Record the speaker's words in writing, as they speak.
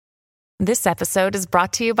This episode is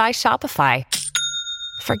brought to you by Shopify.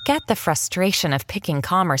 Forget the frustration of picking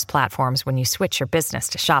commerce platforms when you switch your business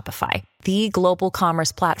to Shopify, the global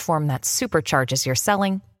commerce platform that supercharges your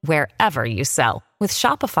selling wherever you sell. With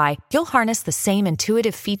Shopify, you'll harness the same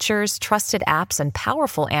intuitive features, trusted apps, and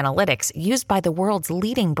powerful analytics used by the world's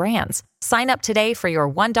leading brands. Sign up today for your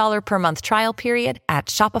 $1 per month trial period at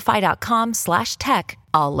shopify.com/tech,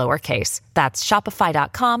 all lowercase. That's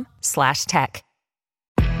shopify.com/tech.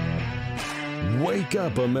 Wake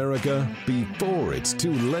up, America, before it's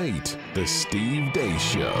too late. The Steve Deace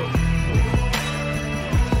Show.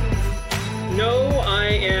 No, I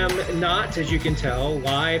am not, as you can tell,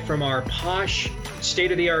 live from our posh,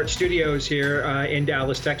 state-of-the-art studios here in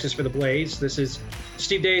Dallas, Texas for the Blaze. This is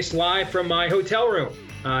Steve Deace live from my hotel room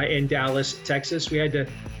in Dallas, Texas. We had to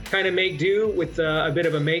kind of make do with a bit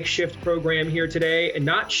of a makeshift program here today. And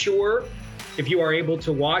not sure if you are able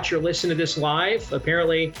to watch or listen to this live.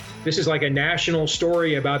 Apparently, this is like a national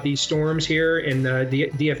story about these storms here in the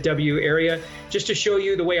DFW area. Just to show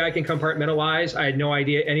you the way I can compartmentalize, I had no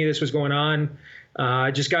idea any of this was going on.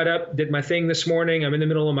 I just got up, did my thing this morning. I'm in the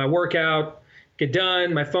middle of my workout, get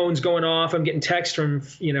done. My phone's going off. I'm getting texts from,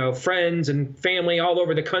 friends and family all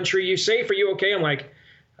over the country. You safe? Are you okay? I'm like,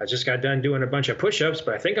 I just got done doing a bunch of push-ups,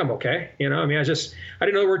 but I think I'm okay. I didn't know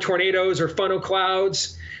there were tornadoes or funnel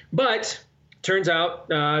clouds, but turns out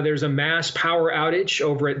there's a mass power outage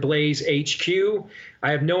over at Blaze HQ.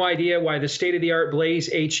 I have no idea why the state-of-the-art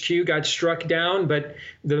Blaze HQ got struck down, but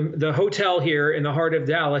the hotel here in the heart of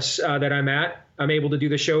Dallas that I'm at, I'm able to do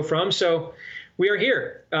the show from. So we are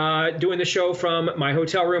here doing the show from my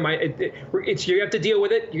hotel room. You have to deal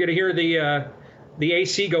with it. You're going to hear the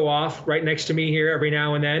AC go off right next to me here every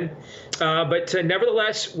now and then. But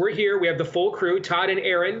nevertheless, we're here. We have the full crew. Todd and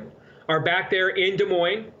Aaron are back there in Des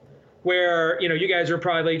Moines, where, you guys are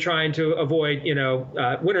probably trying to avoid,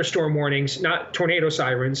 winter storm warnings, not tornado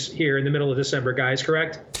sirens here in the middle of December, guys,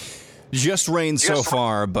 correct? Just rain so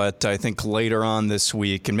far, but I think later on this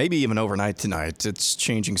week, and maybe even overnight tonight, it's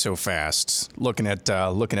changing so fast. Looking at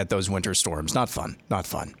those winter storms, not fun.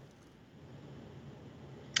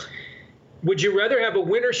 Would you rather have a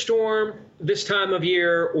winter storm this time of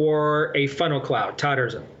year or a funnel cloud, Todd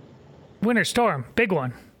Erzen? Winter storm, big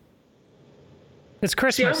one. It's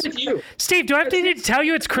Christmas. See, I'm with you. Steve, do I have to tell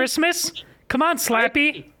you it's Christmas? Come on,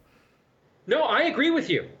 Slappy. No, I agree with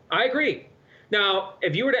you. I agree. Now,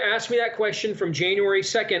 if you were to ask me that question from January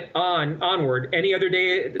 2nd onward, any other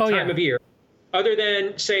day at the time of year, other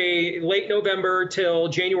than, say, late November till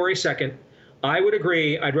January 2nd, I would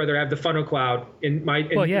agree I'd rather have the funnel cloud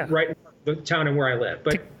right in the town and where I live.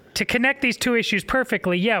 But to connect these two issues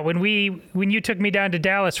perfectly, when you took me down to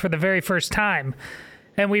Dallas for the very first time,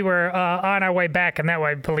 and we were on our way back, and that,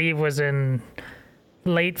 I believe, was in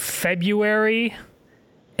late February.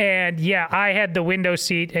 And, I had the window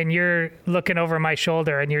seat, and you're looking over my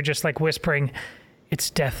shoulder, and you're just, like, whispering, it's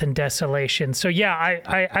death and desolation. So,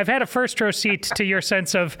 I've had a first-row seat to your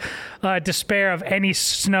sense of despair of any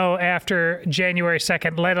snow after January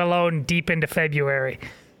 2nd, let alone deep into February.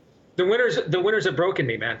 The winters have broken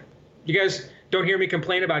me, man. You guys don't hear me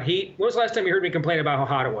complain about heat. When was the last time you heard me complain about how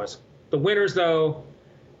hot it was? The winters, though...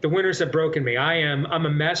 The winters have broken me. I'm a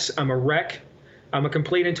mess. I'm a wreck. I'm a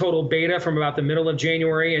complete and total beta from about the middle of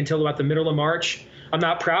January until about the middle of March. I'm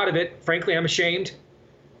not proud of it. Frankly, I'm ashamed.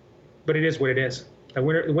 But it is what it is. The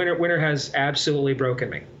winter has absolutely broken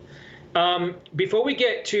me. Before we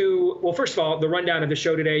get to, well, first of all, the rundown of the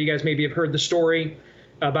show today, you guys maybe have heard the story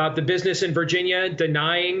about the business in Virginia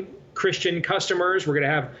denying Christian customers. We're going to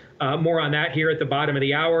have more on that here at the bottom of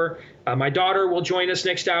the hour. My daughter will join us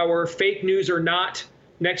next hour. Fake news or not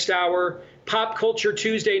next hour. Pop Culture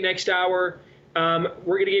Tuesday next hour. We're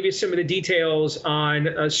going to give you some of the details on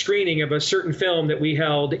a screening of a certain film that we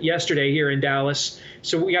held yesterday here in Dallas.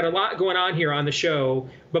 So we got a lot going on here on the show.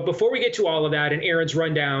 But before we get to all of that and Aaron's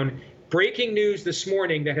rundown, breaking news this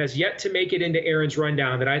morning that has yet to make it into Aaron's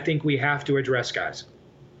rundown that I think we have to address, guys.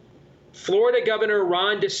 Florida Governor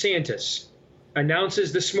Ron DeSantis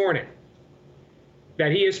announces this morning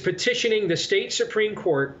that he is petitioning the state Supreme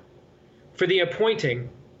Court for the appointing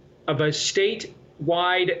of a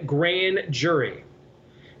statewide grand jury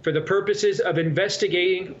for the purposes of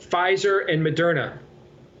investigating Pfizer and Moderna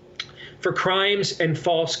for crimes and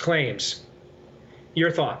false claims. Your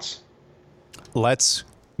thoughts? Let's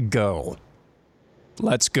go.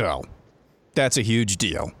 Let's go. That's a huge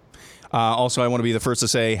deal. Also, I want to be the first to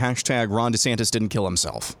say, hashtag Ron DeSantis didn't kill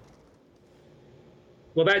himself.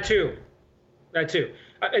 Well, that too. At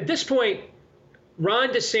this point, Ron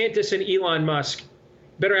DeSantis and Elon Musk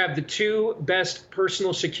better have the two best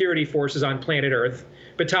personal security forces on planet Earth.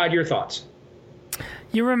 But Todd, your thoughts?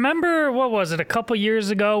 You remember, what was it, a couple years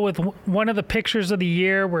ago with one of the pictures of the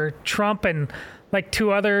year where Trump and like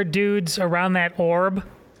two other dudes around that orb?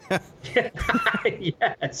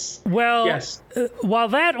 Yes. Well, yes. While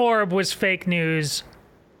that orb was fake news,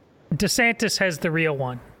 DeSantis has the real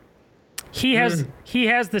one. He has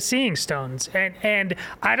the seeing stones, and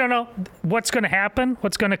I don't know what's going to happen,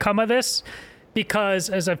 what's going to come of this, because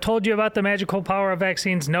as I've told you about the magical power of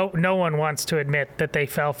vaccines, no one wants to admit that they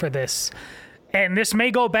fell for this. And this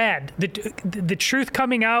may go bad. The truth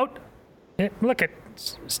coming out, look at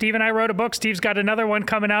Steve and I wrote a book. Steve's got another one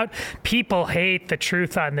coming out. People hate the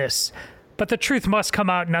truth on this, but the truth must come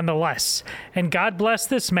out nonetheless. And God bless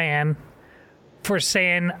this man for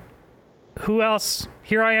saying, who else?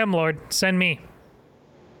 Here I am, Lord, send me.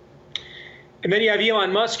 And then you have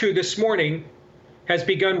Elon Musk, who this morning has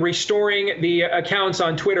begun restoring the accounts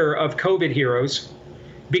on Twitter of COVID heroes,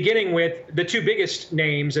 beginning with the two biggest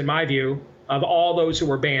names, in my view, of all those who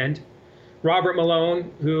were banned. Robert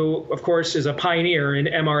Malone, who, of course, is a pioneer in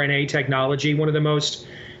mRNA technology, one of the most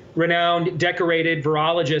renowned, decorated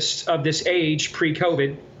virologists of this age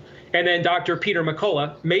pre-COVID. And then Dr. Peter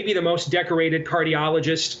McCullough, maybe the most decorated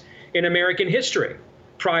cardiologist in American history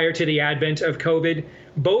prior to the advent of COVID.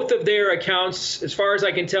 Both of their accounts, as far as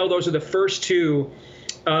I can tell, those are the first two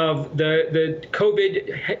of the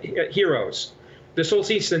COVID heroes, the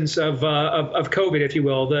Solzhenitsyns of COVID, if you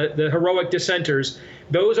will, the heroic dissenters.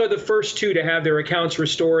 Those are the first two to have their accounts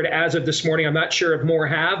restored as of this morning. I'm not sure if more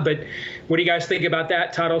have, but what do you guys think about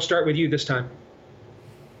that? Todd, I'll start with you this time.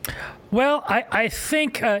 Well, I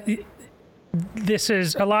think this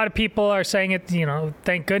is, a lot of people are saying it,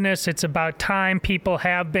 thank goodness it's about time. People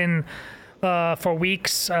have been for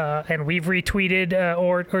weeks, and we've retweeted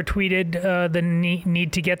or tweeted the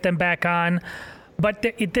need to get them back on. But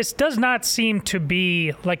this does not seem to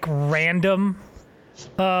be like random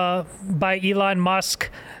by Elon Musk.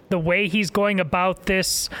 The way he's going about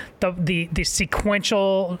this, the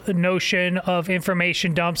sequential notion of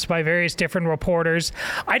information dumps by various different reporters.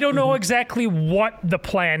 I don't know exactly what the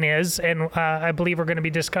plan is, and I believe we're going to be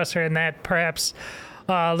discussing that perhaps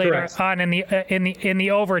later Correct. on in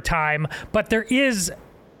the overtime. But there is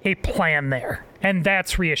a plan there, and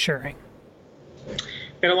that's reassuring.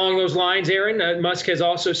 And along those lines, Aaron, Musk has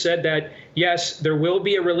also said that, yes, there will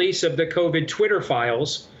be a release of the COVID Twitter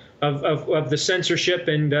files of the censorship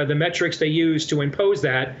and the metrics they use to impose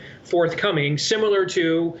that forthcoming, similar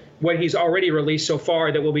to what he's already released so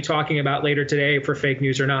far that we'll be talking about later today for fake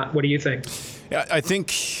news or not. What do you think? Yeah, I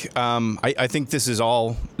think I think this is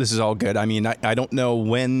all good. I mean, I don't know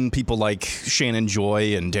when people like Shannon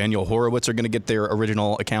Joy and Daniel Horowitz are going to get their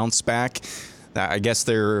original accounts back. I guess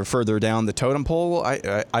they're further down the totem pole.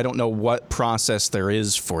 I don't know what process there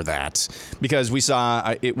is for that, because we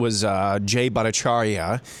saw it was Jay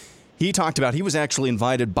Bhattacharya. He talked about he was actually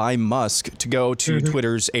invited by Musk to go to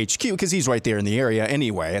Twitter's HQ because he's right there in the area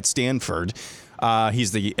anyway at Stanford.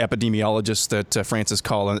 He's the epidemiologist that Francis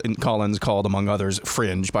Collins called, among others,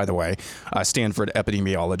 fringe, by the way, Stanford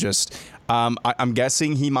epidemiologist. I'm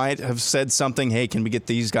guessing he might have said something, hey, can we get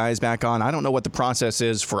these guys back on? I don't know what the process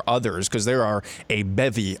is for others, because there are a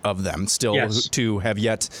bevy of them still to have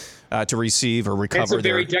yet to receive or recover. And some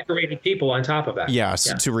very decorated people on top of that.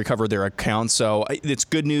 Yes, to recover their accounts. So it's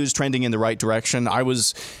good news, trending in the right direction.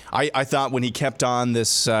 I thought when he kept on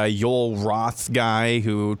this Yoel Roth guy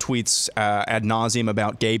who tweets ad nauseum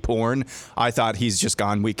about gay porn, I thought he's just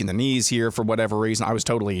gone weak in the knees here for whatever reason. I was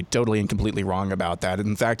totally and completely wrong about that.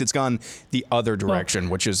 In fact, it's gone the other direction,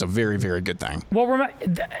 which is a very, very good thing. Well,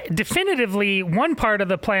 definitively, one part of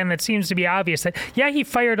the plan that seems to be obvious that, he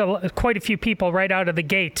fired quite a few people right out of the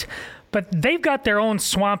gate, but they've got their own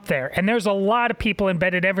swamp there, and there's a lot of people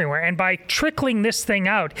embedded everywhere. And by trickling this thing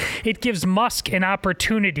out, it gives Musk an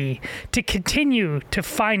opportunity to continue to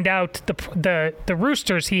find out the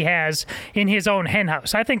roosters he has in his own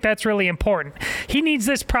henhouse. I think that's really important. He needs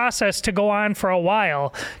this process to go on for a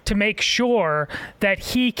while to make sure that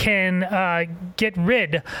he can get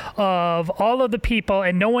rid of all of the people,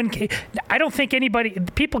 and no one can, I don't think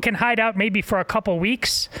people can hide out maybe for a couple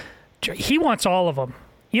weeks. He wants all of them.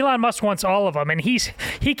 Elon Musk wants all of them, and he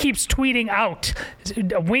keeps tweeting out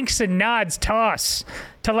winks and nods to us.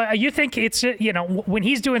 You think it's, when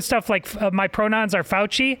he's doing stuff like my pronouns are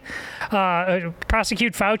Fauci,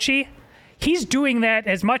 prosecute Fauci, he's doing that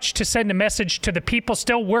as much to send a message to the people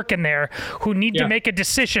still working there who need to make a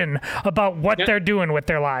decision about what they're doing with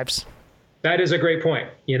their lives. That is a great point.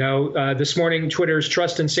 This morning, Twitter's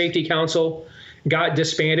Trust and Safety Council got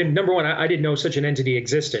disbanded. Number one, I didn't know such an entity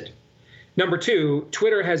existed. Number two,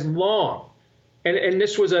 Twitter has long, and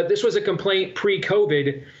this was a complaint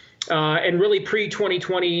pre-COVID and really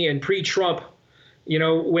pre-2020 and pre-Trump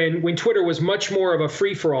when Twitter was much more of a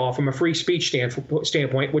free-for-all from a free speech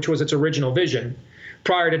standpoint, which was its original vision,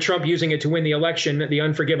 prior to Trump using it to win the election, the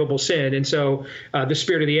unforgivable sin. And so the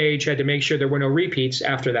spirit of the age had to make sure there were no repeats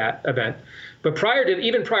after that event. But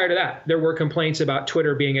even prior to that, there were complaints about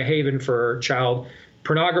Twitter being a haven for child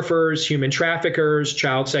pornographers, human traffickers,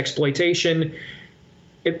 child sexploitation.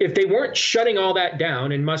 If they weren't shutting all that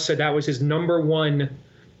down, and Musk said that was his number one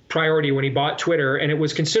priority when he bought Twitter, and it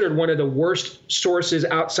was considered one of the worst sources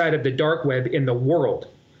outside of the dark web in the world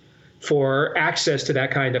for access to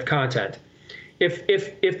that kind of content.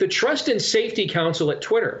 If the Trust and Safety Council at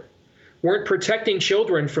Twitter weren't protecting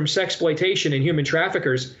children from sexploitation and human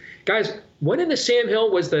traffickers, guys, what in the Sam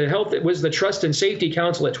Hill was the Trust and Safety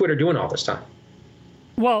Council at Twitter doing all this time?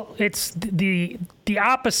 Well, it's the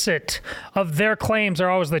opposite of their claims are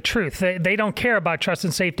always the truth. They don't care about trust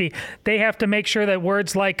and safety. They have to make sure that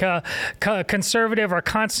words like conservative are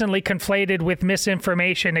constantly conflated with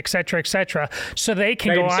misinformation, et cetera, so they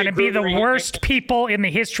can go on and be the worst people in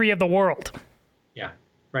the history of the world. Yeah,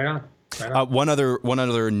 right on. One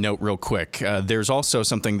other note real quick. There's also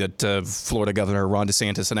something that Florida Governor Ron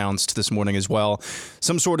DeSantis announced this morning as well.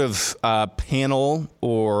 Some sort of panel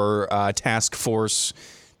or task force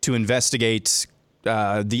to investigate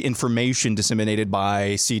the information disseminated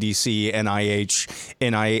by CDC, NIH,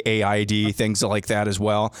 NIAID, things like that as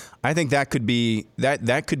well. I think that could be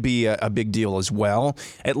a big deal as well,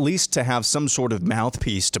 at least to have some sort of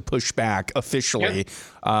mouthpiece to push back officially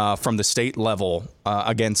from the state level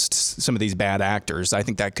against some of these bad actors. I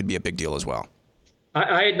think that could be a big deal as well.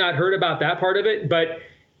 I had not heard about that part of it, but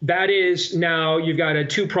that is now you've got a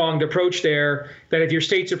two-pronged approach there, that if your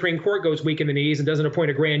state Supreme Court goes weak in the knees and doesn't appoint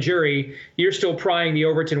a grand jury, you're still prying the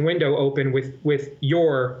Overton window open with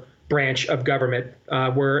your branch of government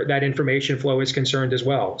where that information flow is concerned as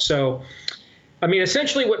well. So, I mean,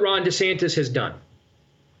 essentially what Ron DeSantis has done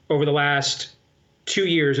over the last 2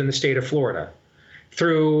 years in the state of Florida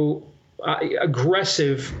through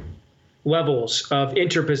aggressive levels of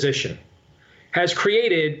interposition has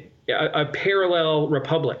created a parallel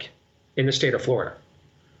republic in the state of Florida,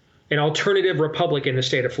 an alternative republic in the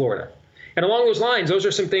state of Florida. And along those lines, those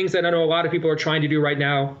are some things that I know a lot of people are trying to do right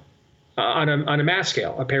now on a mass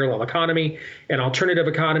scale, a parallel economy, an alternative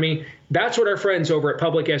economy. That's what our friends over at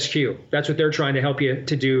Public SQ, that's what they're trying to help you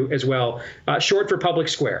to do as well, short for Public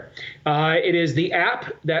Square. It is the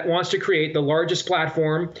app that wants to create the largest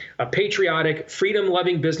platform of patriotic,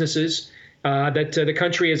 freedom-loving businesses that the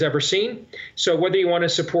country has ever seen. So whether you want to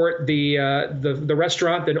support the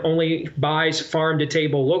restaurant that only buys farm to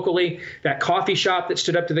table locally, that coffee shop that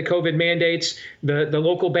stood up to the COVID mandates, the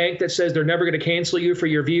local bank that says they're never going to cancel you for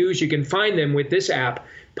your views, you can find them with this app,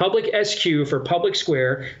 Public SQ for Public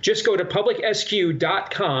Square. Just go to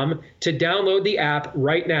publicsq.com to download the app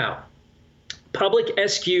right now.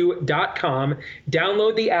 publicsq.com.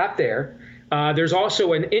 Download the app there. There's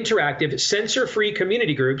also an interactive, censor-free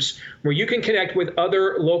community groups where you can connect with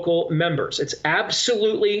other local members. It's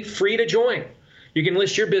absolutely free to join. You can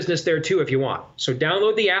list your business there too if you want. So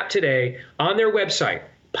download the app today on their website,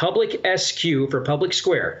 Public SQ for Public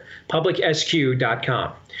Square,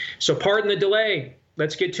 publicsq.com. So pardon the delay.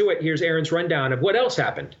 Let's get to it. Here's Aaron's rundown of what else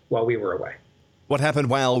happened while we were away. What happened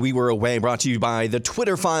while we were away, brought to you by the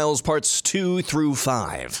Twitter Files Parts 2 through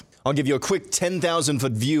 5. I'll give you a quick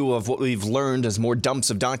 10,000-foot view of what we've learned as more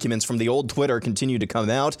dumps of documents from the old Twitter continue to come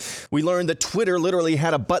out. We learned that Twitter literally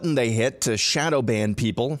had a button they hit to shadow ban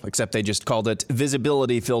people, except they just called it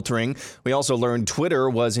visibility filtering. We also learned Twitter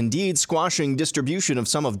was indeed squashing distribution of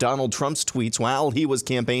some of Donald Trump's tweets while he was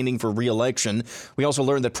campaigning for re-election. We also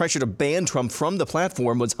learned that pressure to ban Trump from the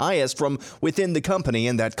platform was highest from within the company,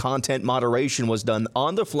 and that content moderation was done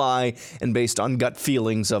on the fly and based on gut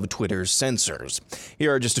feelings of Twitter's censors.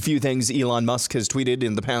 Here are just a few things Elon Musk has tweeted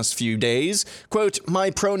in the past few days. Quote,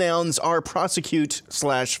 "My pronouns are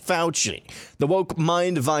prosecute/Fauci. The woke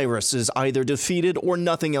mind virus is either defeated or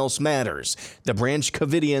nothing else matters. The Branch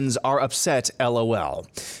Covidians are upset, LOL."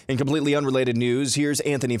 In completely unrelated news, here's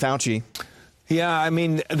Anthony Fauci. Yeah, I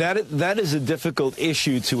mean, that is a difficult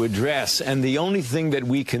issue to address. And the only thing that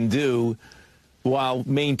we can do while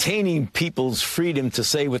maintaining people's freedom to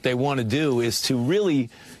say what they want to do is to really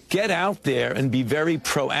get out there and be very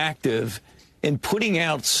proactive in putting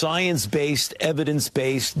out science-based,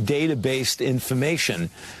 evidence-based, data-based information,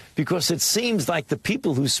 because it seems like the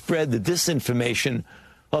people who spread the disinformation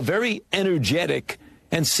are very energetic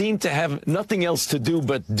and seem to have nothing else to do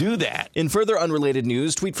but do that. In further unrelated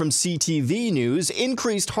news, tweet from CTV News,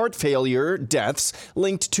 increased heart failure deaths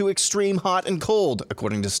linked to extreme hot and cold,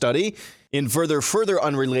 according to study. In further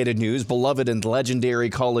unrelated news, beloved and legendary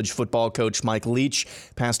college football coach Mike Leach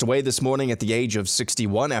passed away this morning at the age of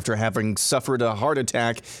 61 after having suffered a heart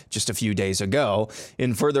attack just a few days ago.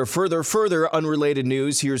 In further unrelated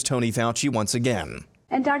news, here's Tony Fauci once again.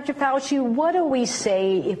 And Dr. Fauci, what do we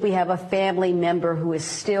say if we have a family member who is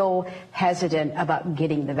still hesitant about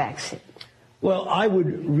getting the vaccine? Well, I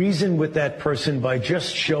would reason with that person by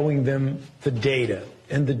just showing them the data.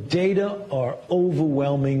 And the data are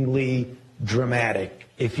overwhelmingly dramatic.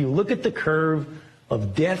 If you look at the curve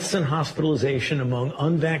of deaths and hospitalization among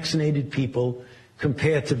unvaccinated people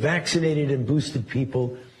compared to vaccinated and boosted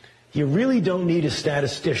people, you really don't need a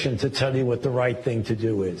statistician to tell you what the right thing to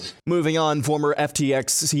do is. Moving on, former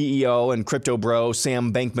FTX CEO and crypto bro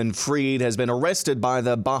Sam Bankman-Fried has been arrested by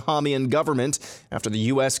the Bahamian government after the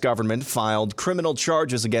U.S. government filed criminal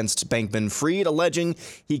charges against Bankman-Fried, alleging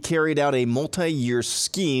he carried out a multi-year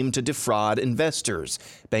scheme to defraud investors.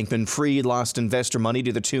 Bankman-Fried lost investor money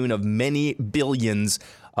to the tune of many billions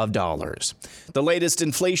of dollars. The latest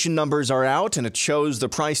inflation numbers are out, and it shows the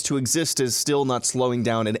price to exist is still not slowing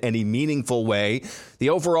down in any meaningful way. The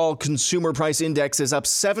overall consumer price index is up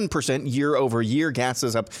 7% year over year. Gas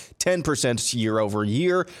is up 10% year over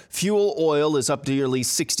year. Fuel oil is up nearly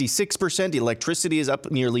 66%. Electricity is up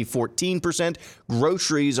nearly 14%.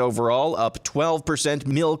 Groceries overall up 12%.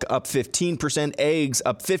 Milk up 15%. Eggs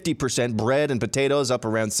up 50%. Bread and potatoes up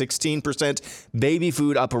around 16%. Baby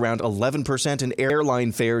food up around 11%. And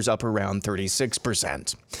airline fares up around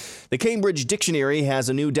 36%. The Cambridge Dictionary has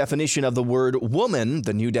a new definition of the word woman.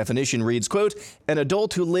 The new definition reads, quote, an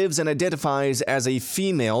adult who lives and identifies as a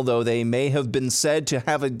female, though they may have been said to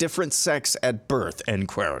have a different sex at birth, end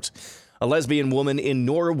quote. A lesbian woman in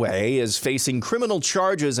Norway is facing criminal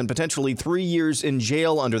charges and potentially 3 years in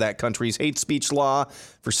jail under that country's hate speech law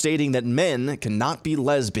for stating that men cannot be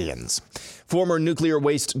lesbians. Former nuclear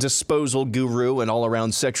waste disposal guru and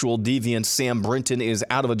all-around sexual deviant Sam Brinton is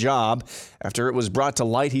out of a job after it was brought to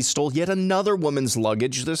light he stole yet another woman's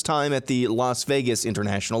luggage, this time at the Las Vegas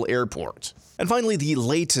International Airport. And finally, the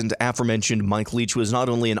late and aforementioned Mike Leach was not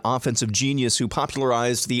only an offensive genius who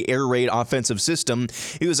popularized the air raid offensive system,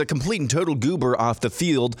 he was a complete and total goober off the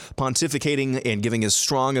field, pontificating and giving his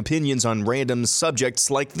strong opinions on random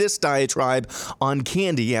subjects like this diatribe on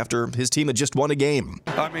candy after his team had just won a game.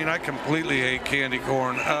 I mean, I completely hate candy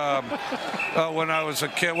corn. When I was a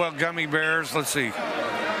kid, well, gummy bears, let's see.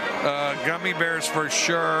 Gummy bears for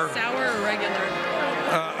sure. Sour or regular?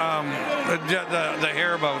 The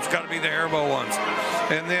Haribo. It's got to be the Haribo ones.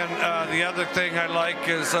 And then the other thing I like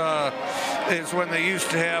is when they used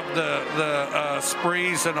to have the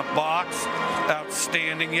sprees in a box.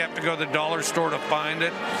 Outstanding. You have to go to the dollar store to find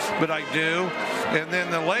it, but I do. And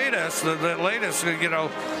then the latest, you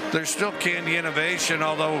know, there's still candy innovation,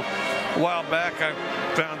 although a while back I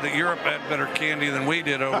found that Europe had better candy than we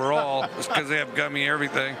did overall, because they have gummy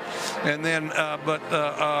everything. And then,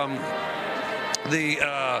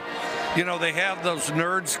 you know, they have those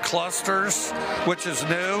Nerds clusters, which is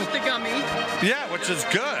new. The gummy. Yeah, which is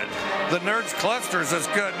good. The Nerds clusters is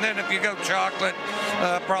good. And then if you go chocolate,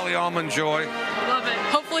 probably Almond Joy. Love it.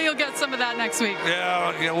 Hopefully you'll get some of that next week.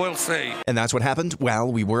 Yeah, we'll see. And that's what happened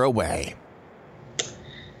while we were away.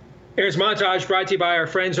 Here's Montage, brought to you by our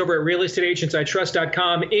friends over at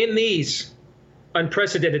realestateagentsitrust.com in these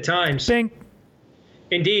unprecedented times.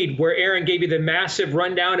 Indeed, where Aaron gave you the massive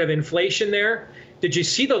rundown of inflation there. Did you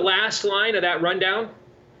see the last line of that rundown?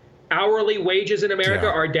 Hourly wages in America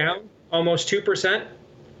are down almost 2%.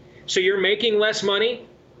 So you're making less money.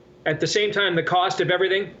 At the same time, the cost of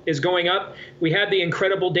everything is going up. We had the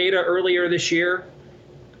incredible data earlier this year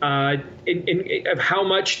of how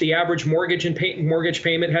much the average mortgage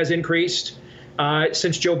payment has increased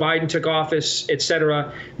since Joe Biden took office, et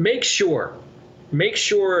cetera. Make sure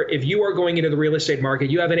if you are going into the real estate market,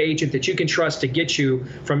 you have an agent that you can trust to get you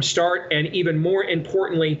from start and even more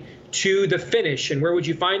importantly to the finish. And where would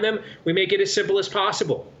you find them? We make it as simple as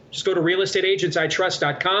possible. Just go to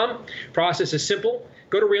realestateagentsitrust.com. Process is simple.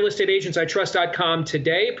 Go to realestateagentsitrust.com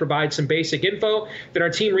today, provide some basic info. Then our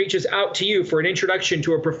team reaches out to you for an introduction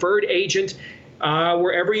to a preferred agent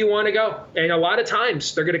wherever you want to go. And a lot of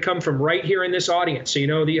times they're going to come from right here in this audience. So you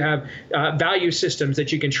know that you have value systems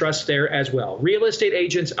that you can trust there as well.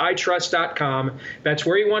 Realestateagentsitrust.com. That's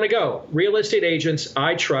where you want to go.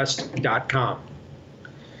 Realestateagentsitrust.com.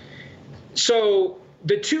 So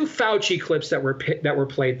the two Fauci clips that were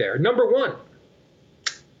played there. Number one,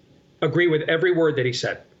 agree with every word that he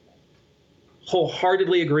said.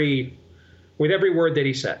 Wholeheartedly agree with every word that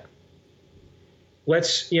he said.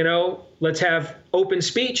 Let's have open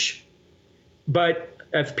speech, but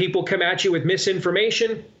if people come at you with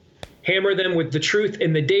misinformation, hammer them with the truth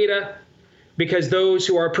and the data. because those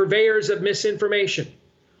who are purveyors of misinformation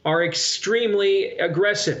are extremely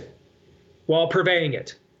aggressive while purveying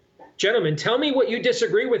it. Gentlemen, tell me what you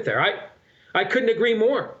disagree with there. I couldn't agree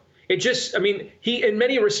more. It just, I mean, he, in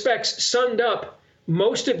many respects, summed up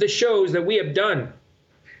most of the shows that we have done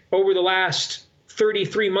over the last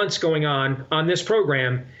 33 months going on this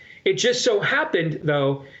program. It just so happened,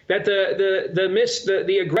 though, that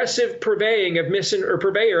the aggressive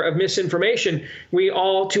purveyor of misinformation we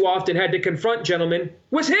all too often had to confront, gentlemen,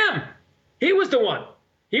 was him. He was the one.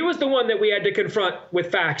 He was the one that we had to confront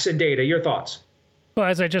with facts and data. Your thoughts? Well,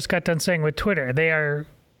 as I just got done saying with Twitter, they are,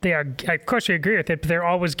 of course we agree with it, but they're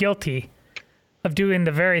always guilty of doing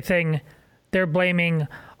the very thing they're blaming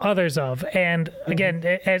others of. And again,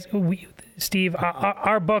 as we, Steve,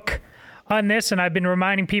 our book on this, and I've been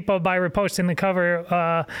reminding people by reposting the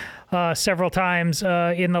cover several times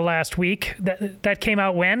in the last week. That came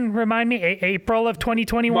out when? Remind me, April of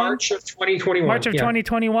 2021? March of 2021. March of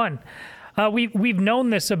 2021. We've known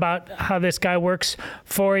this about how this guy works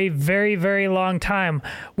for a very, very long time,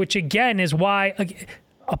 which again is why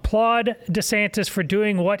applaud DeSantis for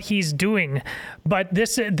doing what he's doing. But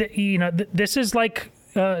this, this is like,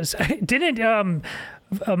 didn't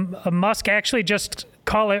Musk actually just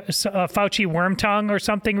call it Fauci worm tongue or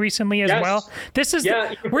something recently as well? This is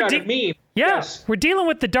we're dealing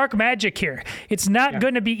with the dark magic here. It's not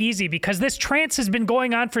going to be easy because this trance has been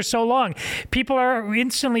going on for so long. People are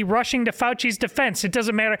instantly rushing to Fauci's defense. It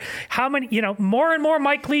doesn't matter how many, more and more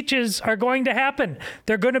Mike Leaches are going to happen.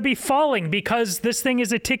 They're going to be falling because this thing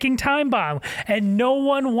is a ticking time bomb and no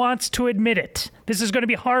one wants to admit it. This is going to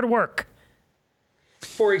be hard work.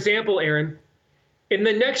 For example, Aaron, in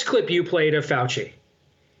the next clip you played of Fauci,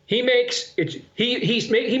 he's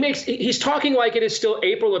talking like it is still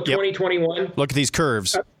April of 2021. Look at these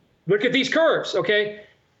curves. Look at these curves, okay?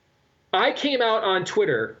 I came out on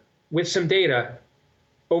Twitter with some data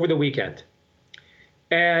over the weekend.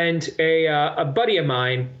 And a buddy of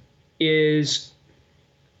mine is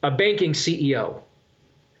a banking CEO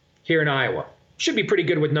here in Iowa. Should be pretty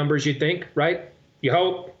good with numbers, you'd think, right? You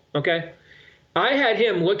hope, okay? I had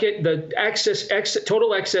him look at the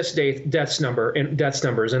total excess deaths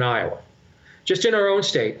numbers in Iowa, just in our own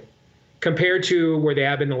state, compared to where they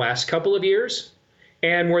have been the last couple of years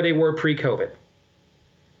and where they were pre-COVID.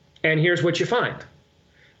 And here's what you find.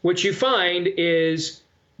 What you find is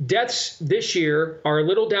deaths this year are a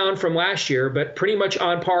little down from last year, but pretty much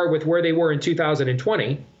on par with where they were in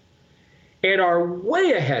 2020, and are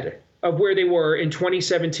way ahead of where they were in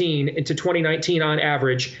 2017 into 2019 on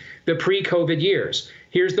average, the pre-COVID years.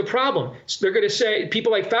 Here's the problem. They're going to say,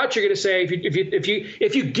 people like Fauci are going to say,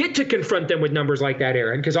 if you get to confront them with numbers like that,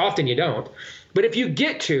 Aaron, because often you don't, but if you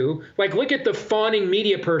get to, like, look at the fawning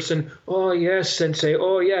media person, oh yes, and say,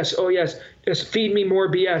 oh yes, just feed me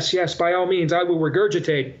more BS. Yes, by all means, I will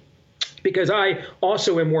regurgitate because I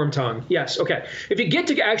also am worm tongue. Yes, okay. If you get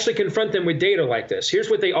to actually confront them with data like this, here's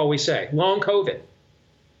what they always say, long COVID.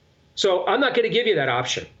 So I'm not going to give you that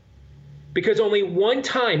option because only one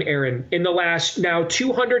time, Aaron, in the last now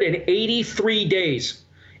 283 days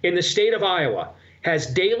in the state of Iowa has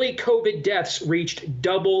daily COVID deaths reached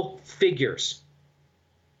double figures,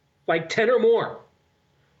 like 10 or more.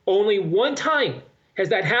 Only one time has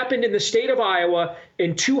that happened in the state of Iowa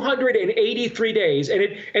in 283 days, and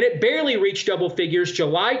it barely reached double figures.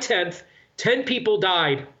 July 10th, 10 people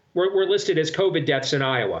died. Were listed as COVID deaths in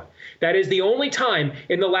Iowa. That is the only time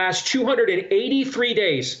in the last 283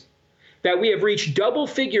 days that we have reached double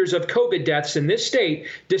figures of COVID deaths in this state,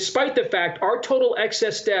 despite the fact our total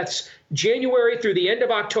excess deaths January through the end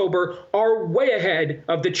of October are way ahead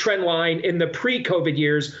of the trend line in the pre-COVID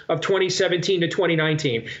years of 2017 to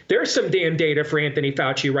 2019. There's some damn data for Anthony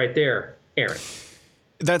Fauci right there, Aaron.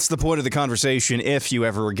 That's the point of the conversation. If you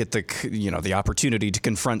ever get the opportunity to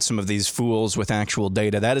confront some of these fools with actual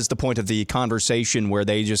data, that is the point of the conversation where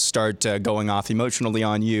they just start going off emotionally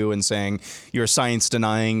on you and saying you're a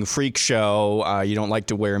science-denying freak show. You don't like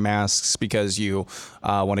to wear masks because you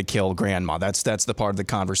want to kill grandma. That's the part of the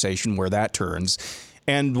conversation where that turns.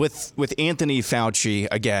 And with Anthony Fauci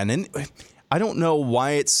again, and I don't know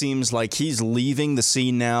why it seems like he's leaving the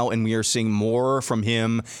scene now and we are seeing more from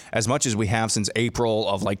him as much as we have since April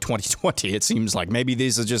of 2020. It seems like maybe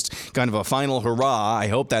this is just kind of a final hurrah. I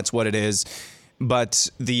hope that's what it is. But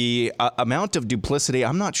the amount of duplicity,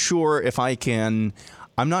 I'm not sure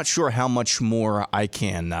how much more I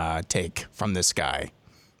can take from this guy.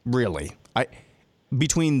 Really.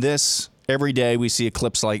 Between this, every day we see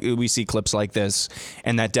clips like this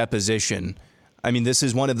and that deposition. I mean, this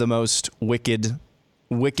is one of the most wicked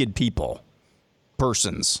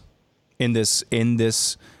persons in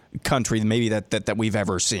this country, maybe that we've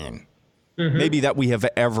ever seen. maybe that we have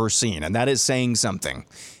ever seen. And that is saying something.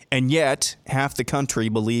 And yet, half the country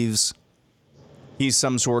believes he's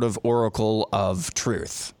some sort of oracle of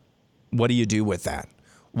truth. What do you do with that?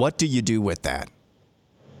 What do you do with that?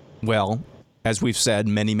 Well, as we've said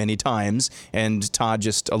many, many times, and Todd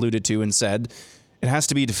just alluded to and said, it has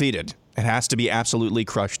to be defeated. It has to be absolutely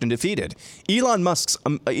crushed and defeated. Elon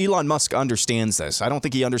Musk understands this. I don't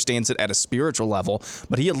think he understands it at a spiritual level,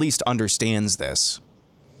 but he at least understands this.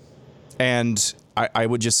 And I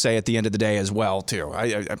would just say at the end of the day as well, too.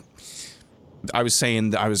 I was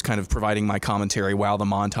saying that I was kind of providing my commentary while the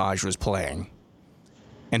montage was playing.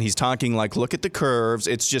 And he's talking like, look at the curves.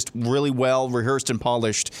 It's just really well rehearsed and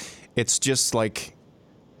polished. It's just like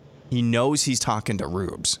he knows he's talking to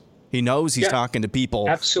rubes. He knows he's talking to people.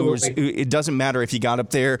 Absolutely. It doesn't matter if he got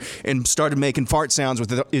up there and started making fart sounds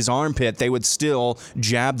with his armpit, they would still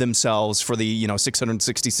jab themselves for the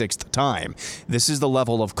 666th time. This is the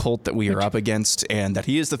level of cult that we are up against and that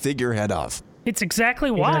he is the figurehead of. It's exactly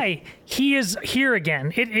why he is here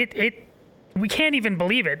again. We can't even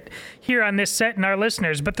believe it here on this set and our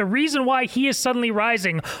listeners. But the reason why he is suddenly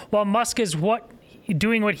rising while Musk is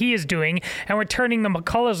doing what he is doing, and we're turning the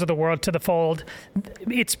McCulloughs of the world to the fold,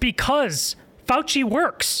 it's because Fauci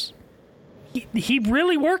works. He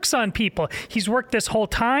really works on people. He's worked this whole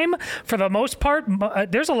time. For the most part,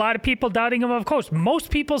 there's a lot of people doubting him, of course.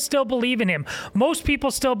 Most people still believe in him. Most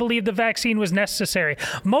people still believe the vaccine was necessary.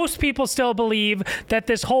 Most people still believe that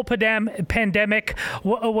this whole pandemic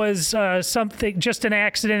was something, just an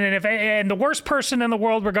accident. And the worst person in the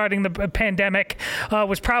world regarding the pandemic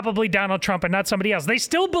was probably Donald Trump and not somebody else. They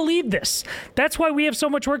still believe this. That's why we have so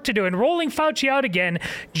much work to do. And rolling Fauci out again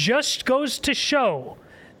just goes to show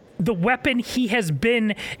the weapon he has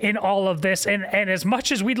been in all of this. And as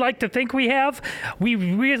much as we'd like to think we have, we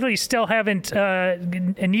really still haven't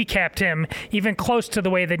kneecapped him even close to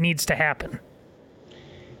the way that needs to happen.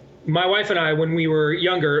 My wife and I, when we were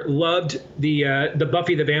younger, loved the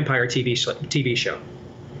Buffy the Vampire TV show.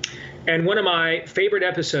 And one of my favorite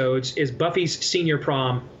episodes is Buffy's senior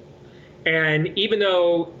prom. And even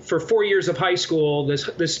though for 4 years of high school,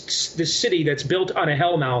 this city that's built on a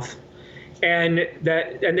hellmouth, and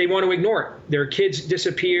they want to ignore it. Their kids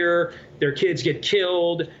disappear, their kids get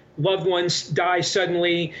killed, loved ones die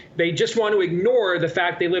suddenly. They just want to ignore the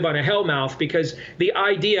fact they live on a hellmouth because the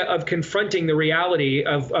idea of confronting the reality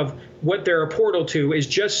of what they're a portal to is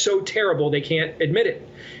just so terrible they can't admit it.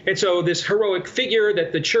 And so this heroic figure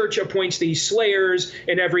that the church appoints these slayers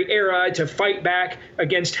in every era to fight back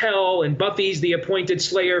against hell, and Buffy's the appointed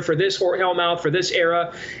slayer for this hellmouth, for this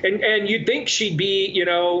era. And you'd think she'd be,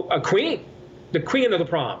 a queen, the queen of the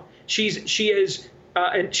prom. She is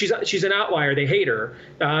and she's an outlier. They hate her.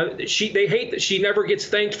 They hate that she never gets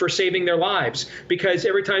thanked for saving their lives, because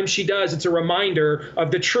every time she does, it's a reminder of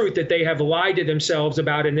the truth that they have lied to themselves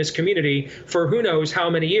about in this community for who knows how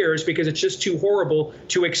many years, because it's just too horrible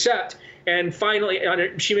to accept. And finally,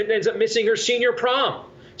 she ends up missing her senior prom,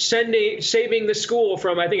 saving the school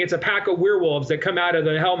from, I think it's a pack of werewolves that come out of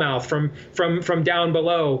the hellmouth from down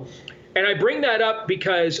below. And I bring that up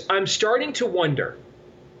because I'm starting to wonder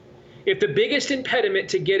if the biggest impediment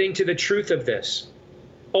to getting to the truth of this,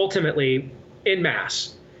 ultimately, en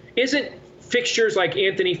masse, isn't fixtures like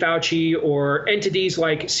Anthony Fauci or entities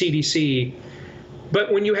like CDC,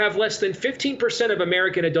 but when you have less than 15% of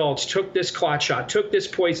American adults took this clot shot, took this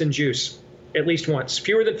poison juice at least once,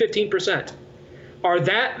 fewer than 15%, are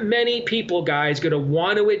that many people, guys, going to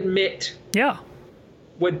want to admit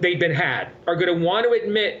what they've been had, are going to want to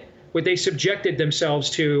admit what they subjected themselves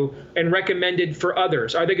to and recommended for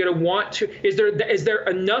others? Are they going to want to? Is there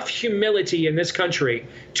enough humility in this country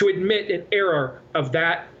to admit an error of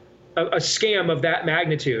that, a scam of that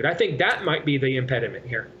magnitude? I think that might be the impediment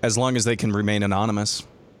here. As long as they can remain anonymous.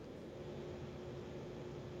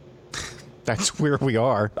 That's where we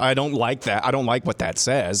are. I don't like that. I don't like what that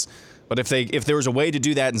says. But if there was a way to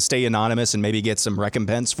do that and stay anonymous and maybe get some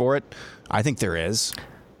recompense for it, I think there is.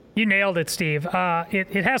 You nailed it, Steve.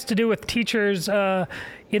 It has to do with teachers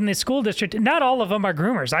in the school district. Not all of them are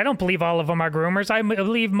groomers. I don't believe all of them are groomers. I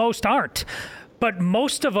believe most aren't. But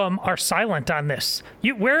most of them are silent on this.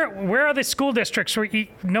 Where are the school districts,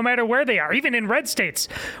 no matter where they are, even in red states,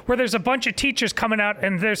 where there's a bunch of teachers coming out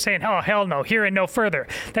and they're saying, oh, hell no, here and no further.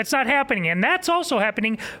 That's not happening. And that's also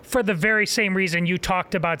happening for the very same reason you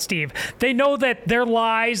talked about, Steve. They know that their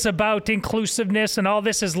lies about inclusiveness and all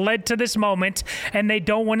this has led to this moment, and they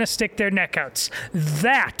don't want to stick their neck outs.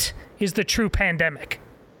 That is the true pandemic.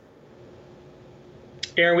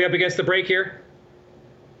 Aaron, we up against the break here?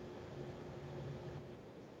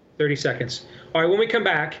 30 seconds. All right, when we come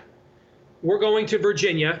back, we're going to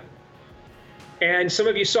Virginia, And some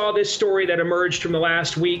of you saw this story that emerged from the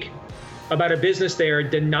last week about a business there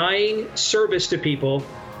denying service to people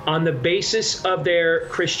on the basis of their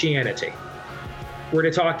Christianity. We're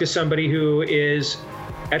to talk to somebody who is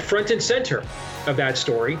at front and center of that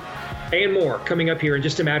story and more coming up here in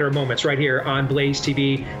just a matter of moments right here on Blaze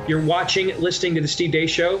TV. You're watching, listening to The Steve Deace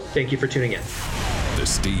Show. Thank you for tuning in. The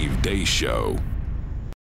Steve Deace Show.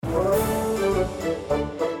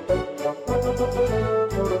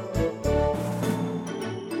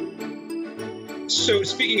 So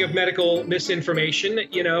speaking of medical misinformation,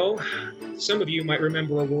 some of you might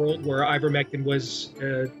remember a world where ivermectin was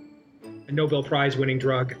a Nobel Prize winning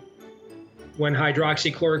drug, when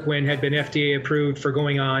hydroxychloroquine had been FDA approved for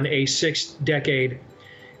going on a 6th decade.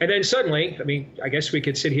 And then suddenly, I guess we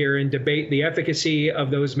could sit here and debate the efficacy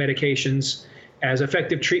of those medications as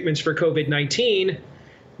effective treatments for COVID-19,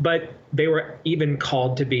 but they were even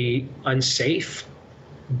called to be unsafe,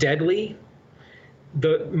 deadly.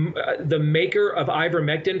 The maker of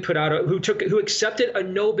ivermectin who accepted a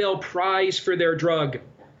Nobel Prize for their drug,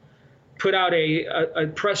 put out a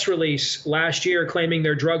press release last year claiming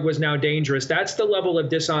their drug was now dangerous. That's the level of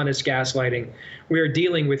dishonest gaslighting we are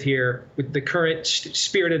dealing with here with the current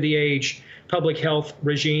spirit of the age public health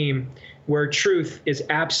regime where truth is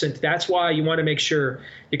absent. That's why you want to make sure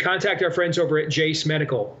you contact our friends over at Jase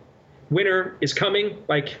Medical. Winter is coming,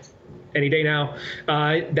 like any day now.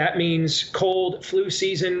 That means cold, flu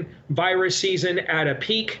season, virus season at a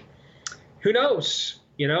peak. Who knows?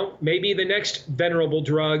 Maybe the next venerable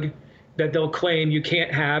drug that they'll claim you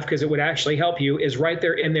can't have because it would actually help you is right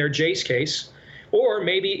there in their Jase case. Or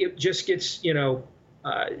maybe it just gets,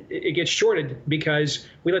 it gets shorted because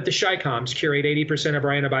we let the Chi-Coms curate 80% of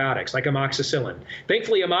our antibiotics, like amoxicillin.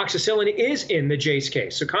 Thankfully, amoxicillin is in the Jase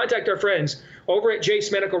case. So contact our friends over at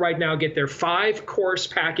Jase Medical right now. Get their 5-course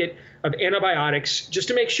packet of antibiotics just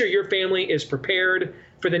to make sure your family is prepared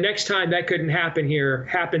for the next time that couldn't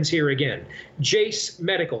happens here again. Jase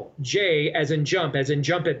Medical, J as in jump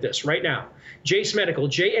at this right now. Jase Medical,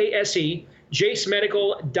 Jase,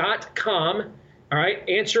 jasemedical.com. All right,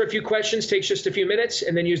 answer a few questions, takes just a few minutes,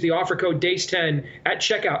 and then use the offer code DACE10 at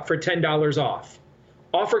checkout for $10 off.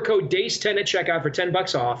 Offer code DACE10 at checkout for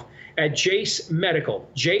 $10 off at Jase Medical,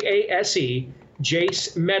 Jase,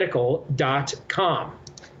 jasemedical.com.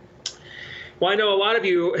 Well, I know a lot of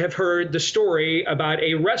you have heard the story about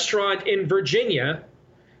a restaurant in Virginia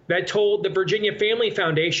that told the Virginia Family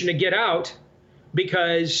Foundation to get out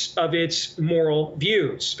because of its moral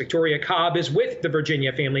views. Victoria Cobb is with the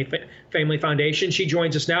Virginia Family Foundation. She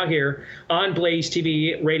joins us now here on Blaze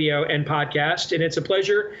TV, radio, and podcast, and it's a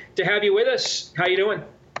pleasure to have you with us. How you doing?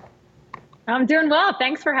 I'm doing well.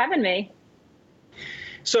 Thanks for having me.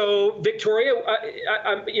 So, Victoria,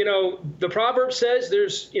 the proverb says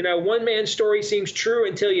there's, one man's story seems true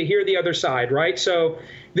until you hear the other side, right? So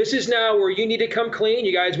this is now where you need to come clean.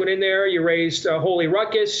 You guys went in there, you raised a holy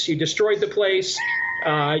ruckus, you destroyed the place,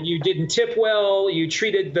 you didn't tip well, you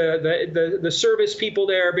treated the service people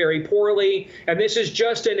there very poorly, and this is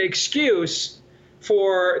just an excuse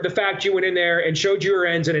for the fact you went in there and showed your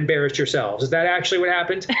ends and embarrassed yourselves. Is that actually what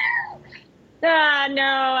happened?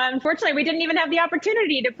 No, unfortunately, we didn't even have the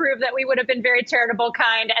opportunity to prove that we would have been very charitable,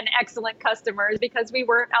 kind, and excellent customers because we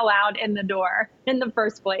weren't allowed in the door in the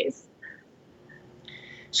first place.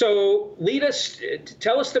 So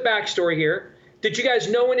tell us the backstory here. Did you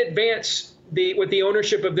guys know in advance what the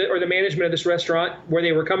ownership of the management of this restaurant, where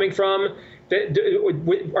they were coming from? Did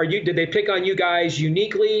they pick on you guys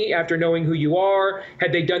uniquely after knowing who you are?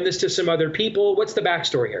 Had they done this to some other people? What's the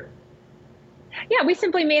backstory here? Yeah, we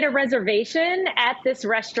simply made a reservation at this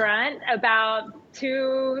restaurant about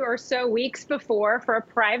 2 or so weeks before for a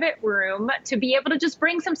private room to be able to just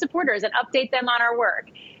bring some supporters and update them on our work.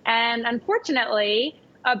 And unfortunately,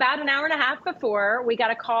 about an hour and a half before, we got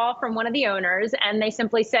a call from one of the owners, and they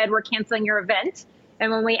simply said, "We're canceling your event." And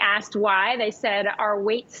when we asked why, they said, "Our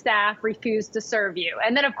wait staff refused to serve you."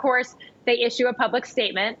 And then, of course, they issue a public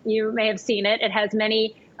statement. You may have seen it. It has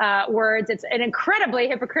many words. It's an incredibly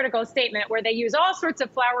hypocritical statement where they use all sorts of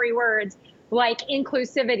flowery words like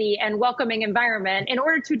inclusivity and welcoming environment in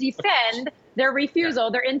order to defend their refusal,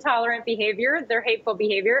 their intolerant behavior, their hateful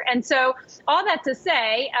behavior. And so all that to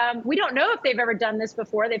say, we don't know if they've ever done this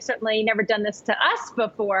before. They've certainly never done this to us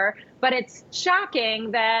before, but it's shocking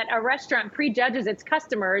that a restaurant prejudges its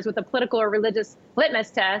customers with a political or religious litmus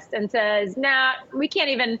test and says, nah, we can't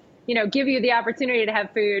even, give you the opportunity to have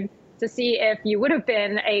food to see if you would have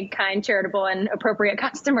been a kind, charitable, and appropriate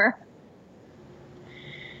customer.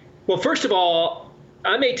 Well, first of all,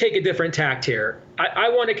 I may take a different tact here. I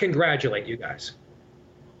want to congratulate you guys.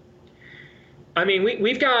 I mean,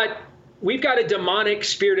 we've got a demonic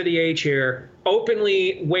spirit of the age here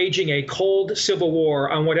openly waging a cold civil war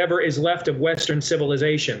on whatever is left of Western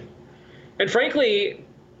civilization. And frankly,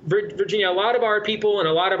 Virginia, a lot of our people and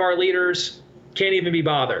a lot of our leaders can't even be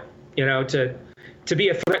bothered, to be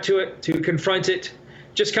a threat to it, to confront it,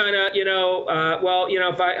 just kind of,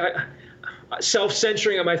 if I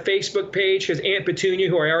self-censoring on my Facebook page because Aunt Petunia,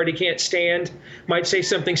 who I already can't stand, might say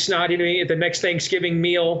something snotty to me at the next Thanksgiving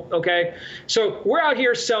meal, okay? So we're out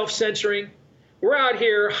here self-censoring. We're out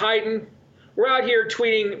here hiding. We're out here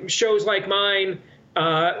tweeting shows like mine,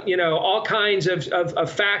 all kinds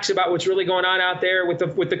of facts about what's really going on out there with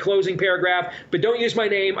the closing paragraph. But don't use my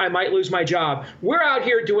name. I might lose my job. We're out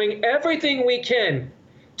here doing everything we can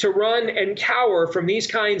to run and cower from these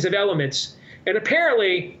kinds of elements. And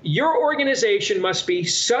apparently, your organization must be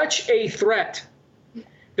such a threat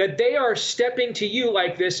that they are stepping to you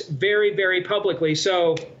like this very, very publicly.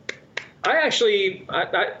 So I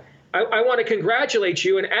want to congratulate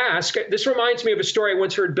you and ask. This reminds me of a story I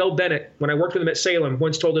once heard Bill Bennett, when I worked with him at Salem,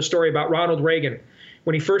 once told a story about Ronald Reagan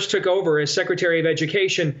when he first took over as Secretary of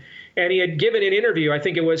Education. And he had given an interview, I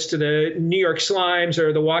think it was to the New York Slimes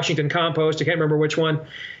or the Washington Compost, I can't remember which one.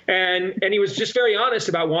 And he was just very honest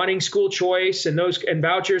about wanting school choice and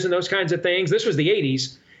vouchers and those kinds of things. This was the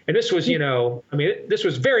 80s. And this was, this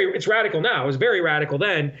was it's radical now. It was very radical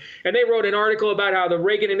then. And they wrote an article about how the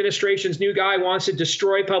Reagan administration's new guy wants to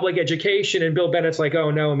destroy public education. And Bill Bennett's like, oh,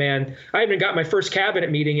 no, man, I haven't got my first cabinet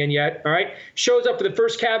meeting in yet. All right. Shows up to the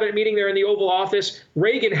first cabinet meeting there in the Oval Office.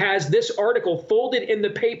 Reagan has this article folded in the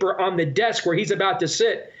paper on the desk where he's about to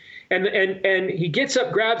sit. And he gets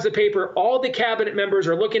up, grabs the paper. All the cabinet members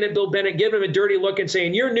are looking at Bill Bennett, giving him a dirty look and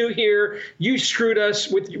saying, you're new here. You screwed us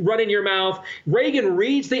with running your mouth. Reagan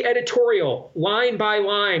reads the editorial line by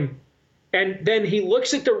line. And then he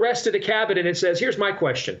looks at the rest of the cabinet and says, here's my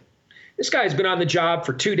question. This guy's been on the job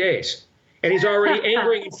for 2 days, and he's already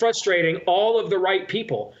angering and frustrating all of the right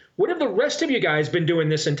people. What have the rest of you guys been doing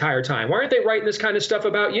this entire time? Why aren't they writing this kind of stuff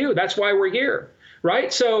about you? That's why we're here,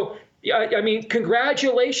 right? So,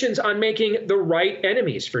 congratulations on making the right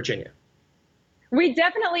enemies, Virginia. We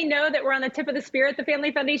definitely know that we're on the tip of the spear at the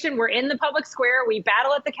Family Foundation. We're in the public square. We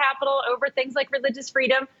battle at the Capitol over things like religious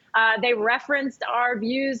freedom. They referenced our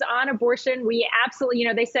views on abortion. We absolutely,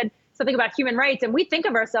 they said something about human rights, and we think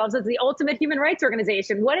of ourselves as the ultimate human rights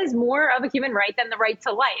organization. What is more of a human right than the right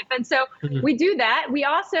to life? And so we do that. We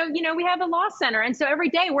also, we have a law center. And so every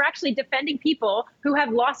day we're actually defending people who have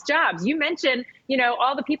lost jobs. You mentioned,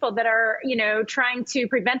 all the people that are, trying to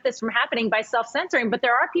prevent this from happening by self-censoring. But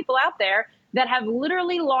there are people out there that have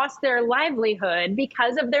literally lost their livelihood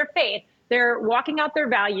because of their faith. They're walking out their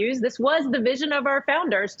values. This was the vision of our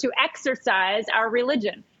founders, to exercise our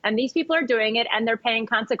religion. And these people are doing it, and they're paying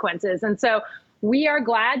consequences. And so we are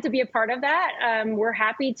glad to be a part of that. We're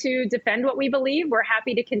happy to defend what we believe. We're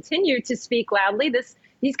happy to continue to speak loudly.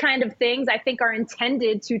 These kind of things, I think, are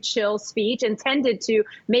intended to chill speech, intended to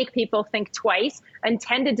make people think twice,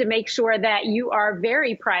 intended to make sure that you are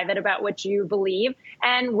very private about what you believe.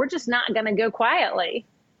 And we're just not going to go quietly.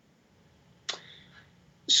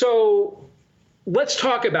 So let's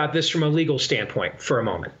talk about this from a legal standpoint for a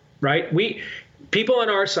moment, right? People on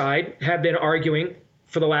our side have been arguing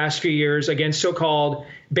for the last few years against so-called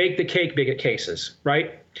bake the cake bigot cases,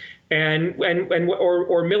 right?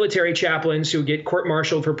 Or military chaplains who get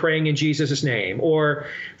court-martialed for praying in Jesus' name, or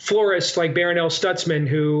florists like Barronelle Stutzman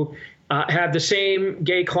who have the same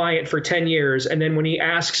gay client for 10 years, and then when he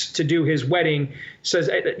asks to do his wedding, says,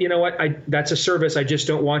 you know what, that's a service I just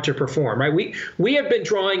don't want to perform, right? We have been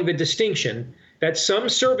drawing the distinction that some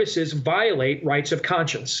services violate rights of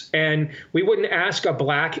conscience, and we wouldn't ask a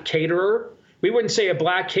black caterer. We wouldn't say a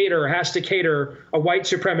black caterer has to cater a white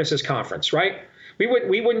supremacist conference, right?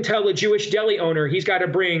 We wouldn't tell a Jewish deli owner he's got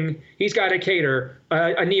to cater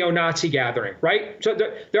a neo-Nazi gathering, right? So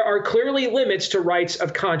there are clearly limits to rights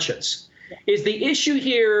of conscience. Is the issue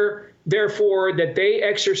here, therefore, that they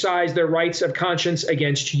exercise their rights of conscience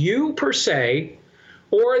against you per se,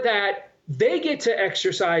 or that they get to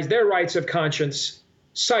exercise their rights of conscience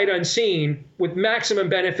sight unseen with maximum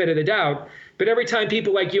benefit of the doubt, but every time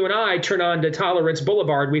people like you and I turn on to Tolerance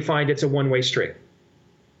Boulevard, we find it's a one-way street?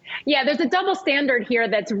 Yeah, there's a double standard here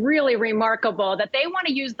that's really remarkable, that they want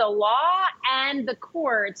to use the law and the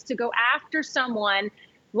courts to go after someone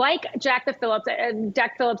like Jack Phillips,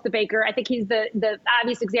 the baker. I think he's the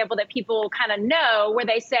obvious example that people kind of know, where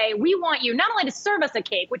they say, we want you not only to serve us a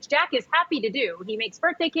cake, which Jack is happy to do. He makes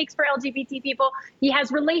birthday cakes for LGBT people. He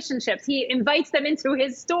has relationships. He invites them into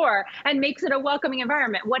his store and makes it a welcoming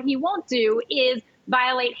environment. What he won't do is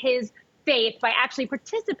violate his faith by actually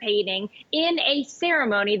participating in a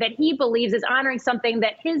ceremony that he believes is honoring something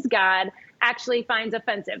that his God actually finds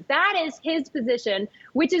offensive. That is his position,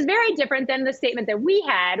 which is very different than the statement that we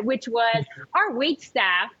had, which was our wait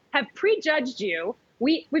staff have prejudged you.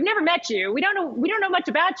 We've never met you. We don't know much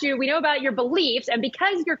about you. We know about your beliefs. And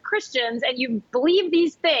because you're Christians and you believe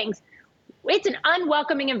these things, it's an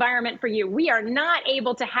unwelcoming environment for you. We are not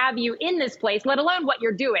able to have you in this place, let alone what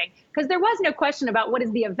you're doing. Because there was no question about what is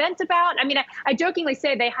the event about. I mean, I jokingly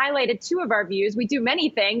say they highlighted 2 of our views. We do many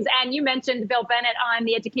things. And you mentioned Bill Bennett on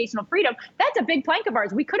the educational freedom. That's a big plank of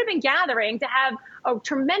ours. We could have been gathering to have a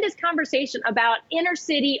tremendous conversation about inner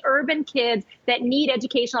city urban kids that need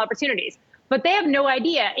educational opportunities. But they have no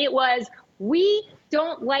idea. It was, we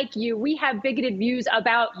don't like you. We have bigoted views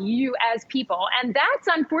about you as people. And that's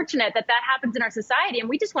unfortunate that that happens in our society. And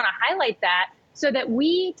we just want to highlight that so that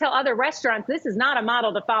we tell other restaurants, this is not a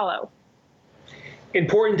model to follow.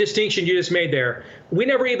 Important distinction you just made there. We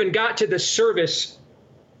never even got to the service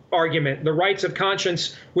argument, the rights of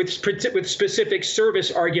conscience with specific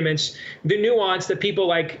service arguments, the nuance that people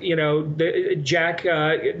like, Jack,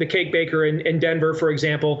 the cake baker in Denver, for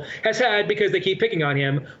example, has had, because they keep picking on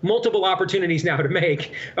him, multiple opportunities now to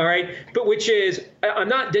make. All right. But which is, I'm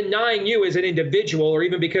not denying you as an individual or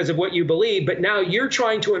even because of what you believe, but now you're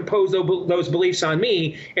trying to impose those beliefs on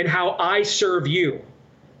me and how I serve you.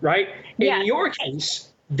 Right. In your case,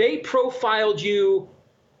 they profiled you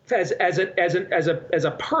as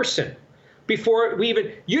a person before we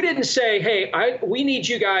even, you didn't say, hey, we need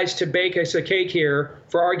you guys to bake us a cake here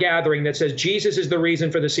for our gathering that says Jesus is the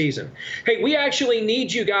reason for the season. Hey, we actually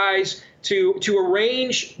need you guys to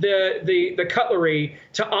arrange the cutlery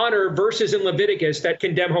to honor verses in Leviticus that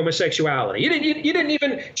condemn homosexuality. You didn't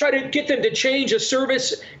even try to get them to change a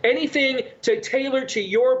service, anything to tailor to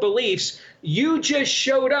your beliefs. You just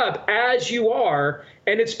showed up as you are,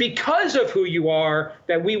 and it's because of who you are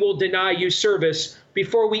that we will deny you service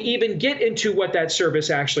before we even get into what that service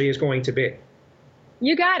actually is going to be.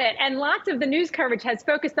 You got it. And lots of the news coverage has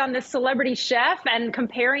focused on this celebrity chef and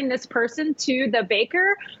comparing this person to the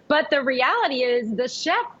baker. But the reality is the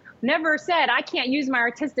chef never said, I can't use my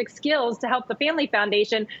artistic skills to help the Family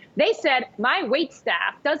Foundation. They said, my wait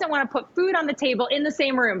staff doesn't want to put food on the table in the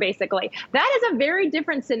same room, basically. That is a very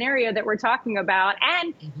different scenario that we're talking about.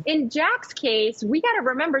 And in Jack's case, we got to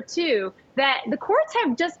remember, too, that the courts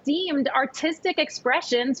have just deemed artistic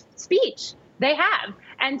expressions speech. They have.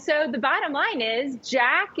 And so the bottom line is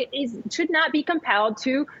Jack should not be compelled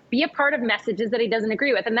to be a part of messages that he doesn't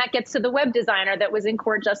agree with. And that gets to the web designer that was in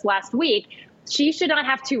court just last week. She should not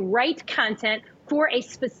have to write content for a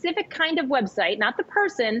specific kind of website, not the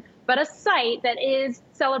person, but a site that is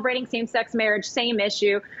celebrating same-sex marriage, same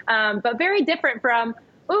issue, but very different from,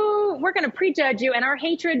 oh, we're going to prejudge you, and our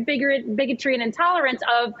hatred, bigotry, and intolerance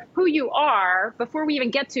of who you are before we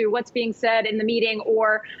even get to what's being said in the meeting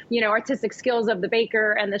or, artistic skills of the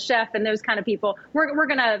baker and the chef and those kind of people. We're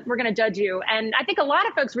gonna judge you. And I think a lot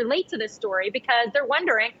of folks relate to this story because they're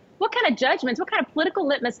wondering, what kind of judgments, what kind of political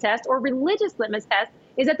litmus test or religious litmus test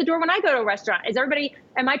is at the door when I go to a restaurant?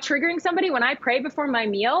 Am I triggering somebody when I pray before my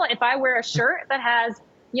meal? If I wear a shirt that has,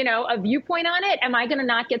 a viewpoint on it, am I going to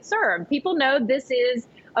not get served? People know this is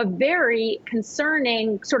a very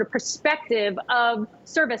concerning sort of perspective of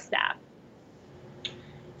service staff.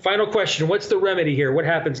 Final question. What's the remedy here? What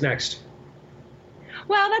happens next?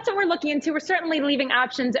 Well, that's what we're looking into. We're certainly leaving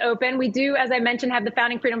options open. We do, as I mentioned, have the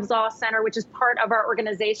Founding Freedoms Law Center, which is part of our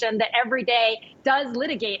organization that every day does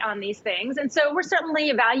litigate on these things. And so we're certainly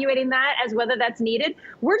evaluating that as whether that's needed.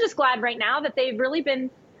 We're just glad right now that they've really been,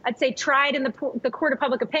 I'd say, tried in the court of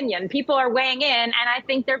public opinion. People are weighing in, and I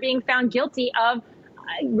think they're being found guilty of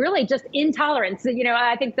really just intolerance.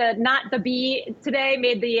 I think the Not the Bee today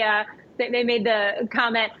made they made the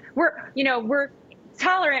comment, we're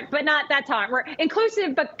tolerant, but not that tolerant. We're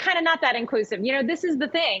inclusive, but kind of not that inclusive. This is the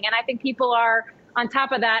thing. And I think people are on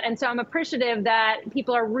top of that. And so I'm appreciative that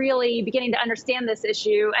people are really beginning to understand this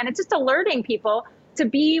issue. And it's just alerting people to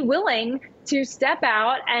be willing to step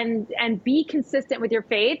out and be consistent with your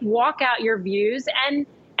faith, walk out your views,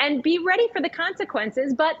 and be ready for the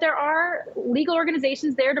consequences. But there are legal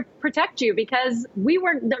organizations there to protect you because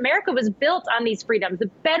America was built on these freedoms. The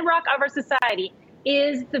bedrock of our society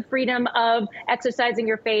is the freedom of exercising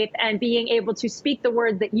your faith and being able to speak the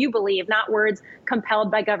words that you believe, not words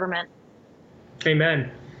compelled by government.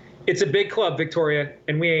 Amen. It's a big club, Victoria,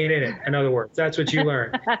 and we ain't in it. In other words, that's what you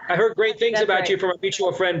learned. I heard great things about you from a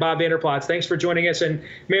mutual friend, Bob Vanderplatz. Thanks for joining us, and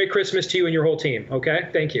Merry Christmas to you and your whole team. Okay?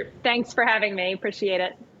 Thank you. Thanks for having me. Appreciate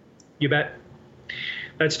it. You bet.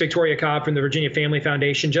 That's Victoria Cobb from the Virginia Family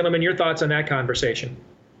Foundation. Gentlemen, your thoughts on that conversation?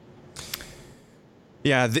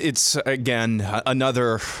 Yeah, it's, again,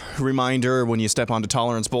 another reminder when you step onto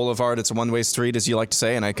Tolerance Boulevard, it's a one-way street, as you like to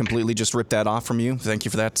say, and I completely just ripped that off from you. Thank you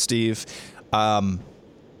for that, Steve.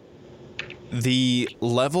 The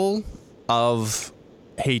level of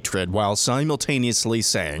hatred, while simultaneously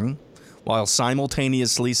saying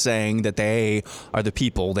that they are the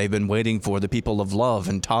people they've been waiting for, the people of love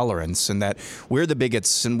and tolerance, and that we're the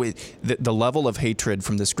bigots, and the level of hatred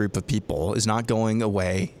from this group of people is not going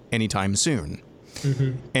away anytime soon.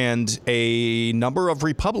 Mm-hmm. And a number of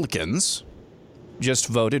Republicans just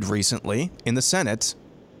voted recently in the Senate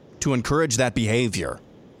to encourage that behavior.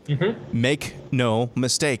 Mm-hmm. Make no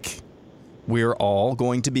mistake. We're all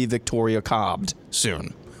going to be Victoria Cobbed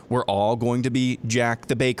soon. We're all going to be Jack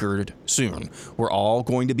the Bakered soon. We're all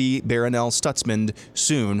going to be Baronel Stutzman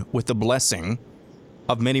soon, with the blessing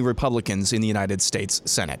of many Republicans in the United States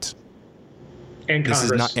Senate. And Congress.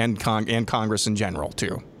 This is not, and Congress in general,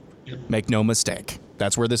 too. Make no mistake.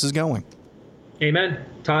 That's where this is going. Amen.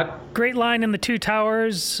 Todd? Great line in The Two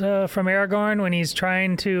Towers from Aragorn when he's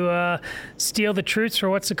trying to steal the truths for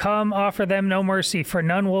what's to come. Offer them no mercy, for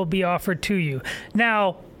none will be offered to you.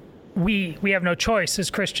 Now, we have no choice as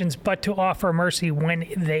Christians but to offer mercy when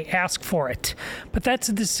they ask for it. But that's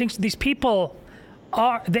the distinction. These people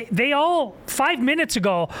are, they all, 5 minutes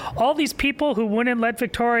ago, all these people who wouldn't let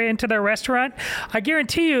Victoria into their restaurant, I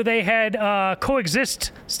guarantee you they had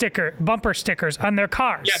coexist bumper stickers on their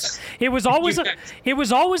cars. Yes. It was always a lie.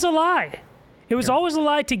 It was always a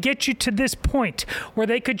lie to get you to this point where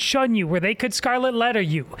they could shun you, where they could scarlet letter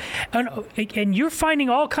you. And you're finding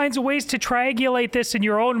all kinds of ways to triangulate this in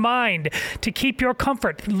your own mind to keep your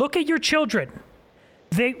comfort. Look at your children.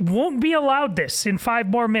 They won't be allowed this in 5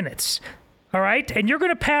 more minutes. All right? And you're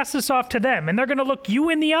going to pass this off to them. And they're going to look you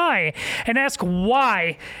in the eye and ask,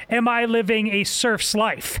 why am I living a serf's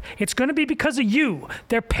life? It's going to be because of you,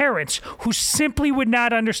 their parents, who simply would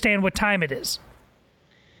not understand what time it is.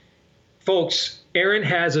 Folks, Aaron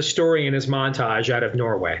has a story in his montage out of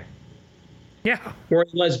Norway. Yeah. Or a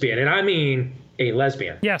lesbian, and I mean a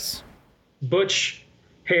lesbian. Yes. Butch,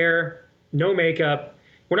 hair, no makeup.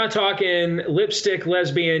 We're not talking lipstick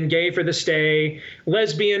lesbian, gay for the stay,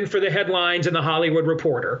 lesbian for the headlines in the Hollywood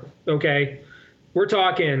Reporter, okay? We're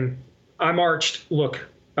talking I'm arched look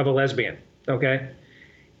of a lesbian, okay?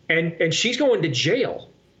 And she's going to jail.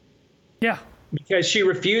 Yeah. Because she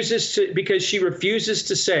refuses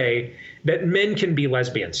to say that men can be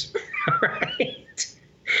lesbians, right?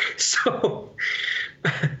 So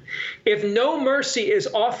if no mercy is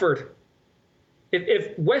offered,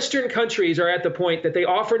 if Western countries are at the point that they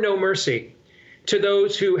offer no mercy to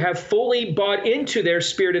those who have fully bought into their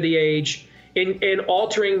spirit of the age in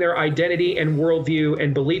altering their identity and worldview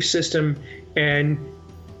and belief system and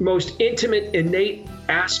most intimate, innate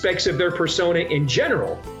aspects of their persona in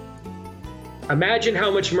general, imagine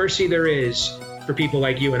how much mercy there is for people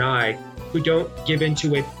like you and I who don't give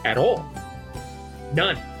into it at all.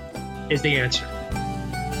 None is the answer.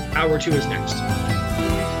 Hour 2 is next.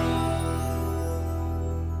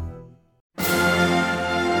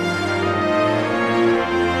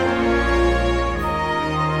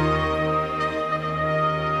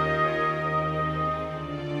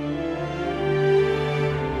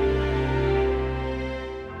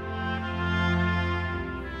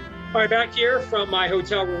 All right, back here from my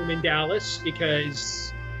hotel room in Dallas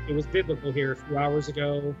because it was biblical here a few hours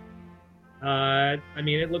ago. I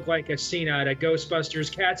mean, it looked like a scene out of Ghostbusters,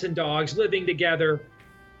 cats and dogs living together,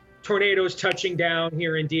 tornadoes touching down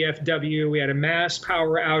here in DFW. We had a mass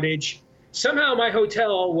power outage. Somehow my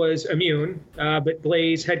hotel was immune, but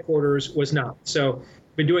Blaze headquarters was not. So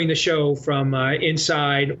I've been doing the show from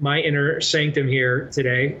inside my inner sanctum here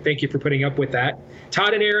today. Thank you for putting up with that.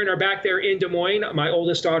 Todd and Aaron are back there in Des Moines. My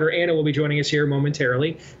oldest daughter, Anna, will be joining us here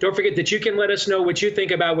momentarily. Don't forget that you can let us know what you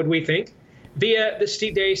think about what we think via the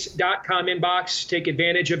stevedeace.com inbox. Take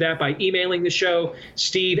advantage of that by emailing the show,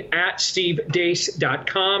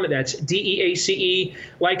 steve@stevedeace.com. That's DEACE.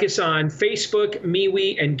 Like us on Facebook,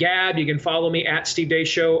 MeWe, and Gab. You can follow me at Steve Deace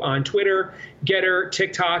Show on Twitter, Getter,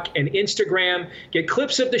 TikTok, and Instagram. Get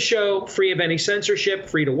clips of the show free of any censorship,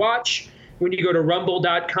 free to watch when you go to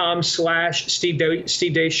rumble.com/Steve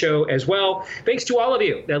Deace Show as well. Thanks to all of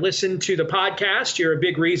you that listen to the podcast. You're a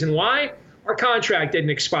big reason why. Our contract didn't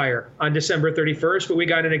expire on December 31st, but we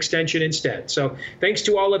got an extension instead. So thanks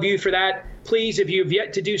to all of you for that. Please, if you've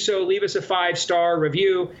yet to do so, leave us a 5-star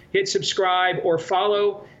review, hit subscribe or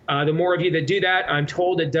follow. The more of you that do that, I'm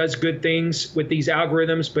told it does good things with these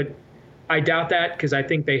algorithms, but I doubt that because I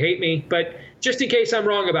think they hate me. But just in case I'm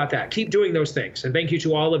wrong about that, keep doing those things. And thank you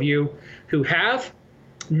to all of you who have.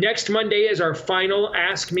 Next Monday is our final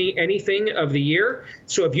Ask Me Anything of the year.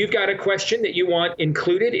 So if you've got a question that you want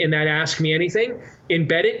included in that Ask Me Anything,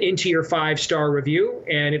 embed it into your 5-star review,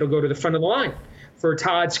 and it'll go to the front of the line for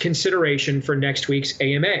Todd's consideration for next week's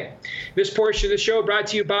AMA. This portion of the show brought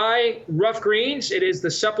to you by Rough Greens. It is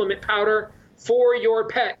the supplement powder for your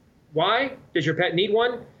pet. Why? Does your pet need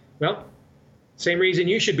one? Well, same reason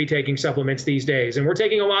you should be taking supplements these days, and we're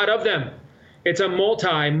taking a lot of them. It's a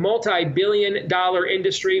multi-billion-dollar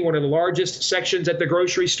industry, one of the largest sections at the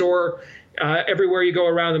grocery store everywhere you go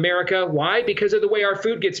around America. Why? Because of the way our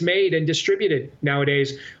food gets made and distributed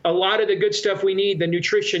nowadays. A lot of the good stuff we need, the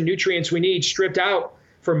nutrients we need, stripped out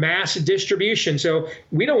for mass distribution. So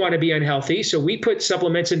we don't want to be unhealthy. So we put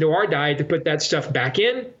supplements into our diet to put that stuff back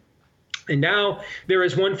in. And now there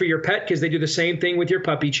is one for your pet because they do the same thing with your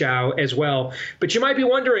puppy chow as well. But you might be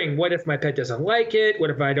wondering, what if my pet doesn't like it?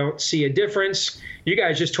 What if I don't see a difference? You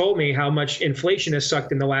guys just told me how much inflation has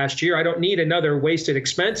sucked in the last year. I don't need another wasted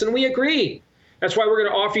expense, and we agree. That's why we're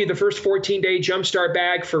going to offer you the first 14-day Jumpstart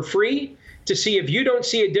bag for free to see if you don't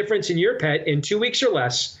see a difference in your pet in 2 weeks or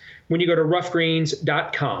less when you go to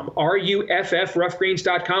roughgreens.com. R-U-F-F,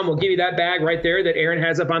 roughgreens.com. We'll give you that bag right there that Aaron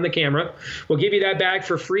has up on the camera. We'll give you that bag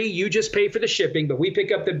for free. You just pay for the shipping, but we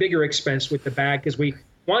pick up the bigger expense with the bag because we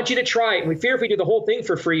want you to try it. And we fear if we do the whole thing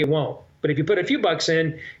for free, it won't. But if you put a few bucks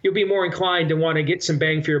in, you'll be more inclined to want to get some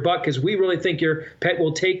bang for your buck because we really think your pet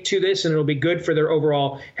will take to this and it'll be good for their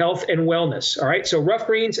overall health and wellness. All right, so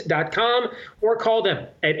roughgreens.com or call them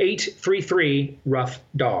at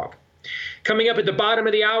 833-ROUGH-DOG. Coming up at the bottom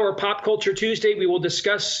of the hour, Pop Culture Tuesday, we will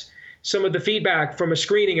discuss some of the feedback from a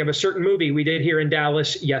screening of a certain movie we did here in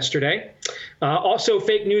Dallas yesterday. Also,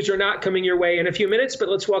 fake news or not coming your way in a few minutes, but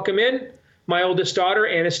let's welcome in my oldest daughter,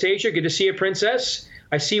 Anastasia. Good to see you, Princess.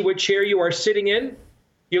 I see what chair you are sitting in.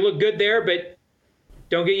 You look good there, but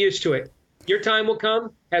don't get used to it. Your time will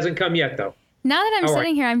come. Hasn't come yet, though. Now that I'm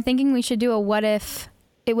sitting here, I'm thinking we should do a what if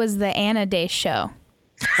it was the Anna Day show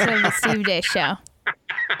instead of the Steve Day show.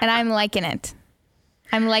 And I'm liking it.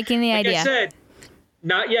 I'm liking the idea. Like I said,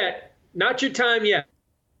 not yet. Not your time yet.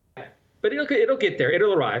 But it'll get there.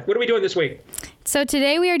 It'll arrive. What are we doing this week? So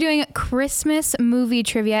today we are doing Christmas movie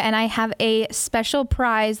trivia, and I have a special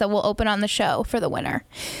prize that will open on the show for the winner.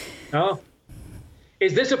 Oh.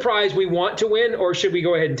 Is this a prize we want to win, or should we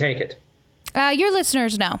go ahead and take it? Your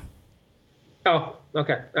listeners know. Oh,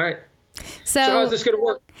 okay. All right. So how's this going to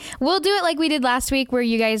work? We'll do it like we did last week, where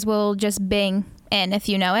you guys will just bing in if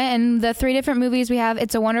you know it. And the 3 different movies we have,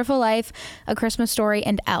 It's a Wonderful Life, A Christmas Story,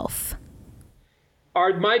 and Elf.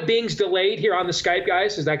 Are my bings delayed here on the Skype,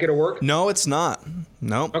 guys? Is that going to work? No, it's not.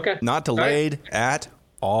 No. Okay. Not delayed at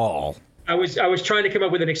all. I was trying to come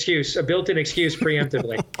up with an excuse, a built-in excuse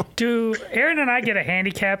preemptively. Do Aaron and I get a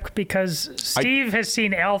handicap because Steve has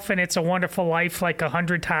seen Elf and It's a Wonderful Life like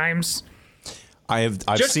 100 times? I've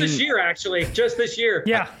just seen this year, actually. Just this year.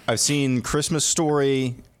 Yeah. I've seen Christmas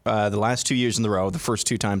Story the last 2 years in a row, the first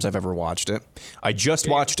 2 times I've ever watched it. I just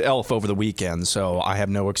watched Elf over the weekend, so I have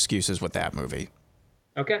no excuses with that movie.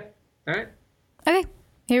 Okay. All right. Okay.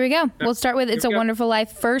 Here we go. We'll start with It's a Wonderful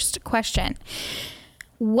Life. First question.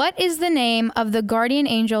 What is the name of the guardian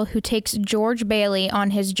angel who takes George Bailey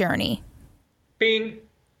on his journey? Bing.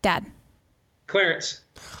 Dad. Clarence.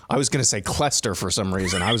 I was going to say Clester for some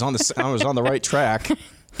reason. I was on the right track.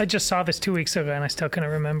 I just saw this 2 weeks ago and I still couldn't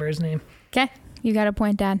remember his name. Okay. You got a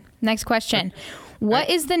point, Dad. Next question. What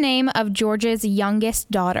is the name of George's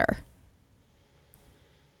youngest daughter?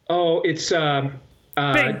 Oh, it's the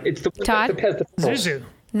Todd? the Zuzu.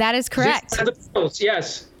 That is correct.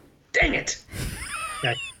 Yes. Dang it.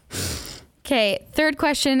 Okay, third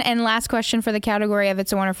question and last question for the category of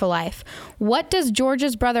It's a Wonderful Life. What does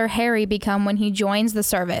George's brother Harry become when he joins the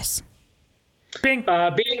service? Bing.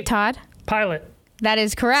 Bing. Todd? Pilot. That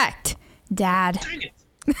is correct. Dad. Dang it.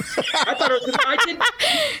 I thought it was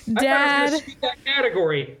Dad. going to speak that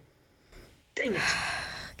category. Dang it.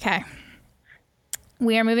 Okay.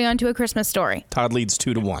 We are moving on to A Christmas Story. Todd leads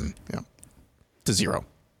 2-1. Yeah. To 0.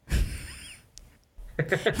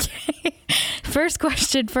 First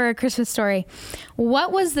question for A Christmas Story.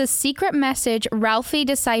 What was the secret message Ralphie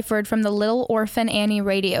deciphered from the Little Orphan Annie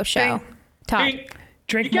radio show? Bing. Todd. Bing.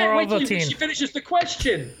 Drink You more can't wait till Ovaltine. she finishes the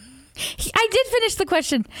question. I did finish the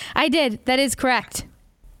question. I did. That is correct.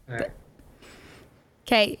 All right.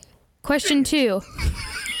 Okay. Question 2.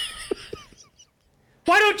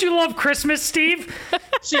 Why don't you love Christmas, Steve?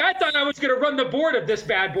 See, I thought I was going to run the board of this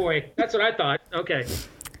bad boy. That's what I thought. Okay.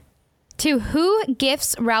 2. Who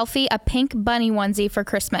gifts Ralphie a pink bunny onesie for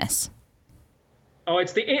Christmas? Oh,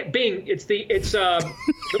 it's the Aunt Bing. It's the It's the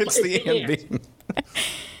Aunt ant. Bing.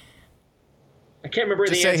 can't remember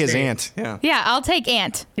Just the say aunt's his name. aunt. Yeah. Yeah, I'll take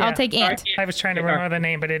Ant. I'll take Ant. I was trying to remember the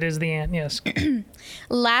name, but it is the aunt. Yes.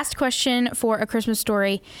 Last question for A Christmas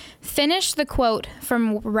Story. Finish the quote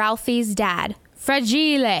from Ralphie's dad.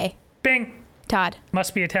 Fragile. Bing. Todd.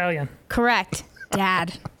 Must be Italian. Correct.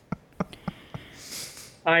 Dad.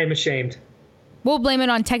 I am ashamed. We'll blame it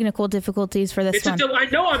on technical difficulties for this one. I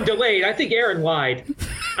know I'm delayed. I think Aaron lied.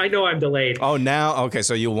 I know I'm delayed. Oh, now okay.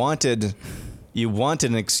 So you wanted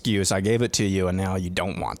an excuse. I gave it to you, and now you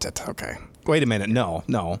don't want it. Okay. Wait a minute.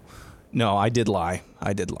 No. I did lie.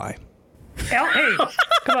 Hey,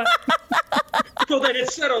 come on. Well, then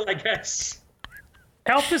it's settled, I guess.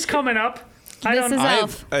 Elf is coming up. This is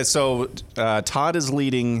Elf. So Todd is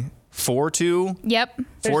leading 4-2. Yep.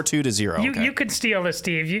 4-2 to 0. Okay. You could steal this,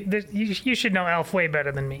 Steve. You should know Elf way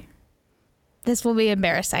better than me. This will be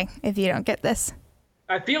embarrassing if you don't get this.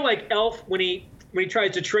 I feel like Elf when he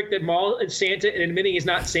tries to trick that mall and Santa and admitting he's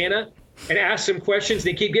not Santa and asks him questions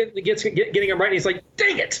and they keep getting him right and he's like,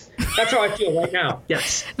 dang it. That's how I feel right now.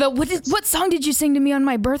 Yes. But what song did you sing to me on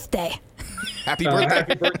my birthday? Happy birthday.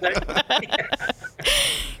 Happy birthday.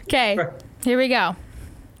 Okay, here we go.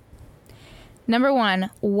 Number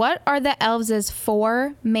 1, what are the elves'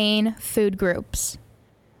 4 main food groups?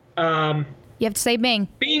 You have to say Bing.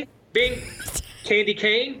 Bing, candy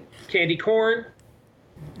cane, candy corn,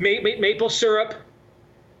 maple syrup.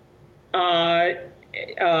 Can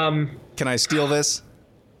I steal this?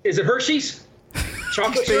 Is it Hershey's?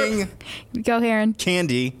 Chocolate syrup? Bing. Go, Aaron.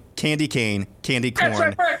 Candy cane, candy corn,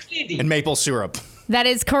 That's right, candy. and maple syrup. That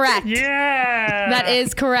is correct. Yeah. That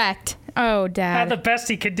is correct. Oh, Dad. The best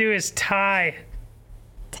he could do is tie.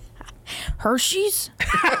 Hershey's?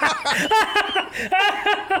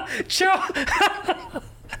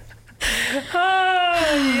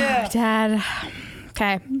 Oh, yeah. Dad.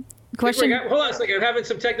 Okay. Question. Hold on a second. I'm having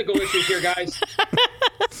some technical issues here, guys.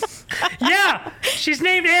 Yeah. She's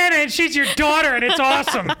named Anna and she's your daughter and it's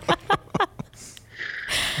awesome.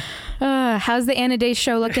 How's the Anna Day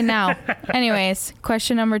show looking now? Anyways,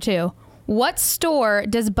 question number 2. What store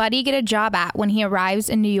does Buddy get a job at when he arrives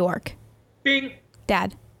in New York? Bing.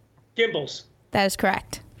 Dad. Gimbals. That is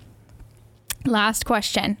correct. Last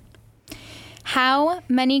question. How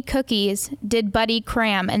many cookies did Buddy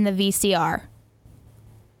cram in the VCR?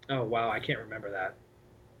 Oh, wow. I can't remember that.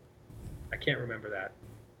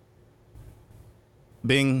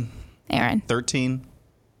 Bing. Aaron. 13.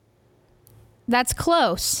 That's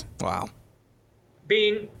close. Wow.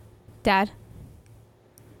 Bing. Dad.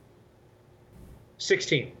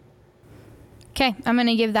 16. Okay, I'm going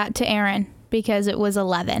to give that to Aaron because it was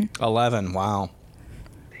 11. 11. Wow.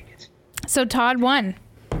 Dang it. So Todd won.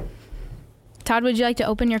 Todd, would you like to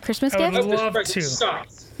open your Christmas I gift? would love This to. present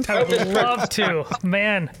sucks. I would love to.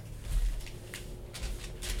 Man.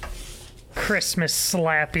 Christmas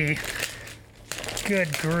slappy.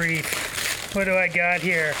 Good grief. What do I got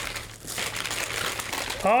here?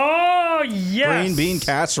 Oh, yes. Green bean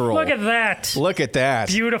casserole. Look at that. Look at that.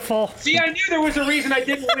 Beautiful. See, I knew there was a reason I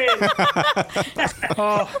didn't win.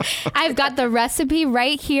 I've got the recipe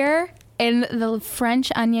right here and the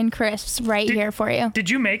French onion crisps right here for you.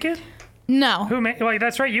 Did you make it? No. Who made? Well,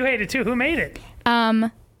 that's right. You ate it too. Who made it?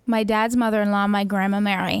 My dad's mother-in-law, my Grandma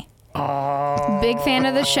Mary. Oh. Big fan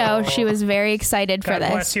of the show. She was very excited for God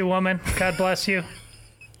this. bless you, woman. God bless you.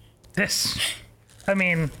 This, I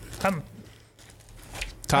mean,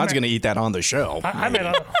 Todd's going to eat that on the show.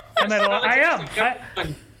 I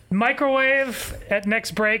am. Microwave at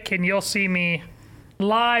next break, and you'll see me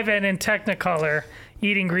live and in Technicolor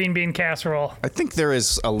eating green bean casserole. I think there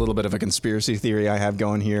is a little bit of a conspiracy theory I have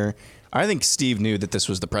going here. I think Steve knew that this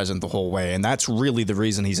was the present the whole way, and that's really the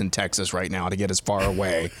reason he's in Texas right now, to get as far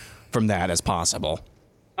away from that as possible.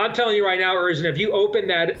 I'm telling you right now, Erzin, if you open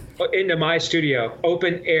that into my studio,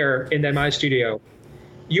 open air into my studio,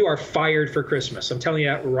 you are fired for Christmas. I'm telling you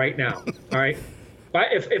that right now. All right.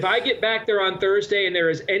 If I get back there on Thursday and there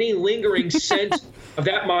is any lingering scent of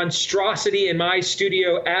that monstrosity in my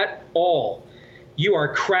studio at all, you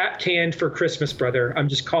are crap canned for Christmas, brother. I'm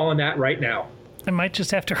just calling that right now. I might just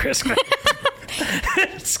have to risk it.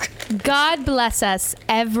 God bless us,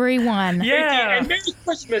 everyone. Yeah. And Merry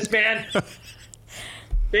Christmas, man.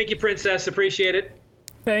 Thank you, Princess. Appreciate it.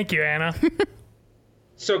 Thank you, Anna.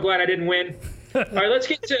 So glad I didn't win. All right, let's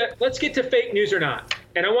get to fake news or not.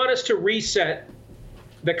 And I want us to reset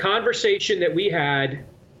the conversation that we had.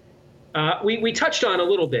 We touched on a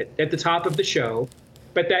little bit at the top of the show,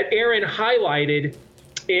 but that Aaron highlighted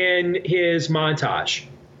in his montage.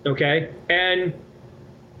 Okay, and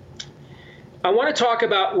I want to talk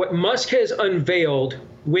about what Musk has unveiled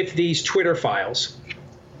with these Twitter files.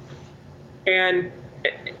 And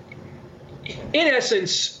in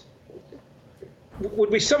essence, would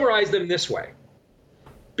we summarize them this way?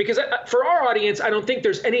 Because for our audience, I don't think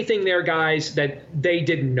there's anything there, guys, that they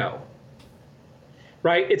didn't know.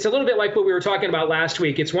 Right? It's a little bit like what we were talking about last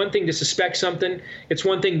week. It's one thing to suspect something. It's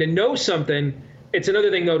one thing to know something. It's another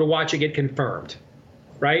thing, though, to watch it get confirmed.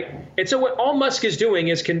 Right? And so what all Musk is doing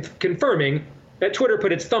is confirming that Twitter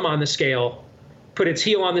put its thumb on the scale, put its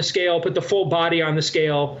heel on the scale, put the full body on the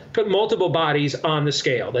scale, put multiple bodies on the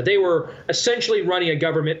scale, that they were essentially running a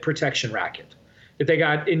government protection racket, that they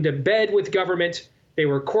got into bed with government. They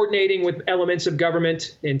were coordinating with elements of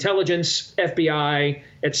government, intelligence, FBI,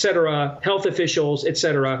 et cetera, health officials, et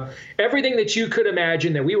cetera. Everything that you could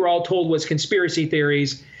imagine that we were all told was conspiracy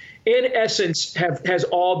theories, in essence, has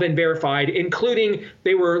all been verified, including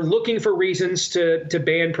they were looking for reasons to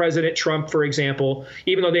ban President Trump, for example,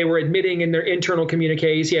 even though they were admitting in their internal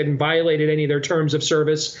communiques he hadn't violated any of their terms of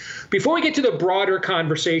service. Before we get to the broader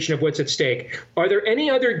conversation of what's at stake, are there any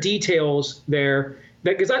other details there?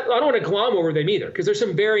 Because I don't want to glom over them either, because there's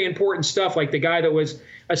some very important stuff, like the guy that was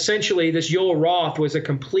essentially, this Yoel Roth was a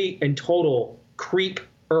complete and total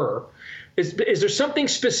creep-er. Is there something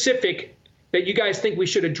specific that you guys think we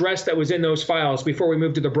should address that was in those files before we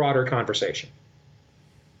move to the broader conversation?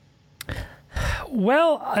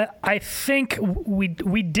 Well, I think we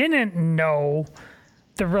didn't know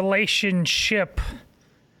the relationship,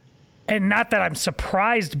 and not that I'm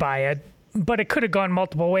surprised by it, but it could have gone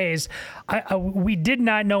multiple ways. We did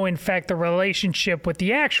not know, in fact, the relationship with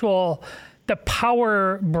the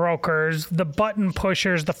power brokers, the button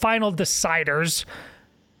pushers, the final deciders,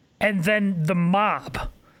 and then the mob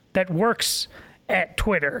that works at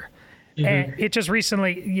Twitter. Mm-hmm. And it just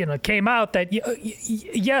recently, came out that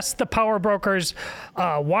yes, the power brokers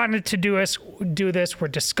wanted to do this. We're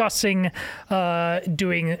discussing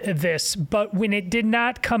doing this, but when it did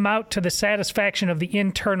not come out to the satisfaction of the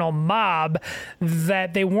internal mob,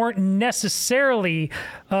 that they weren't necessarily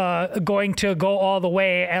going to go all the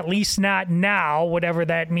way, at least not now, whatever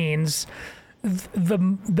that means.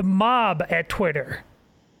 The mob at Twitter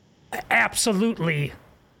absolutely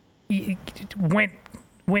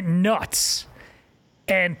went nuts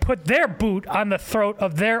and put their boot on the throat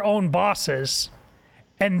of their own bosses.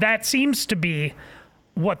 And that seems to be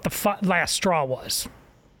what the last straw was.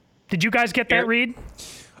 Did you guys get that, Reed?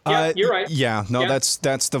 Yeah, you're right. Yeah, no, yeah. That's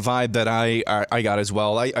the vibe that I got as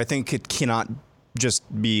well. I think it cannot just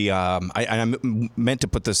be, I meant to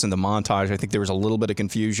put this in the montage. I think there was a little bit of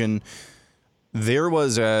confusion. There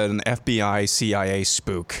was an FBI CIA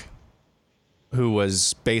spook who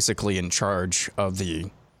was basically in charge of the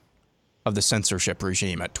censorship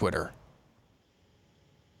regime at Twitter.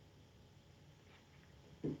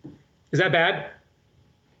 Is that bad?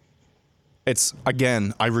 It's,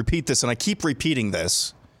 again, I repeat this and I keep repeating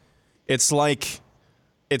this. It's like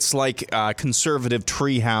conservative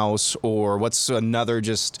treehouse, or what's another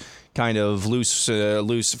just kind of loose,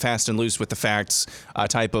 fast and loose with the facts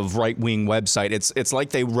type of right-wing website. It's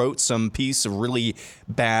like they wrote some piece of really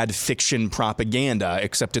bad fiction propaganda,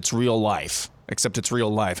 except it's real life.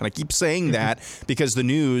 And I keep saying that because the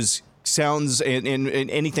news sounds, in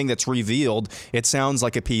anything that's revealed, it sounds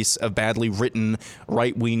like a piece of badly written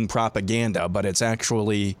right-wing propaganda, but it's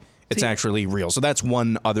actually real. So that's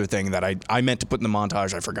one other thing that I meant to put in the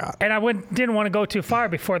montage. I forgot. And I didn't want to go too far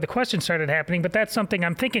before the question started happening, but that's something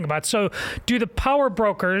I'm thinking about. So do the power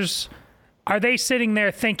brokers, are they sitting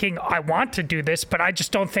there thinking, I want to do this, but I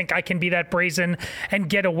just don't think I can be that brazen and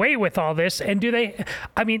get away with all this? And do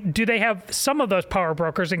they have some of those power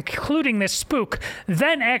brokers, including this spook,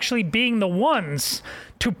 then actually being the ones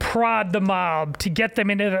to prod the mob, to get them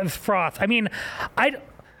into the froth? I mean,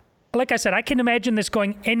 like I said, I can imagine this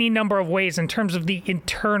going any number of ways in terms of the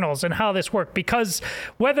internals and how this works, because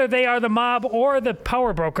whether they are the mob or the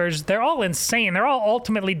power brokers, they're all insane. They're all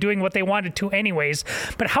ultimately doing what they wanted to anyways.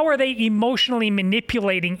 But how are they emotionally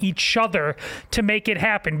manipulating each other to make it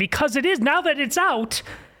happen? Because it is, now that it's out,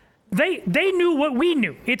 they knew what we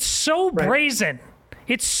knew. It's so brazen.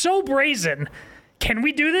 It's so brazen. Can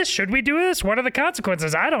we do this? Should we do this? What are the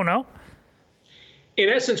consequences? I don't know. In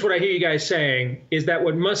essence, what I hear you guys saying is that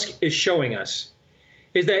what Musk is showing us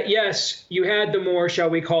is that, yes, you had the more, shall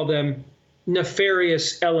we call them,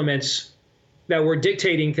 nefarious elements that were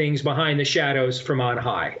dictating things behind the shadows from on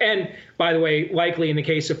high. And, by the way, likely in the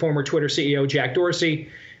case of former Twitter CEO Jack Dorsey,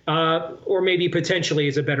 or maybe potentially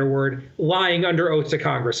is a better word, lying under oath to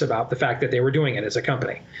Congress about the fact that they were doing it as a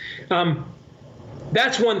company.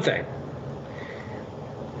 That's one thing.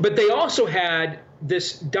 But they also had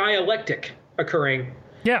this dialectic occurring,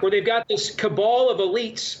 where they've got this cabal of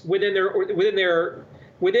elites within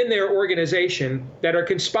their organization that are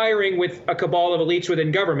conspiring with a cabal of elites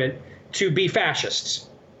within government to be fascists.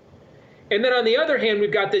 And then on the other hand,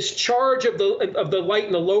 we've got this charge of the light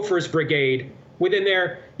and the loafers brigade within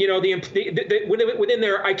their, within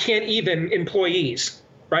their I can't even employees,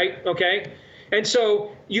 right? Okay, and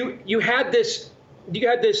so you had this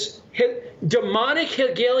demonic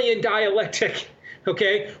Hegelian dialectic,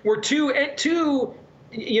 okay, where two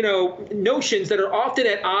notions that are often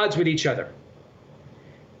at odds with each other.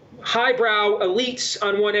 Highbrow elites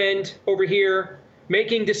on one end over here,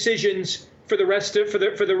 making decisions for the rest of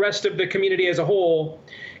the community as a whole,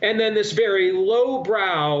 and then this very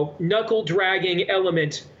lowbrow, knuckle-dragging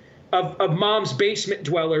element of mom's basement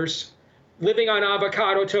dwellers living on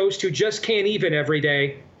avocado toast who just can't even every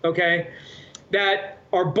day, okay, that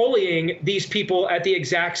are bullying these people at the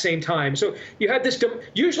exact same time. So you have this.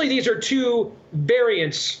 Usually, these are two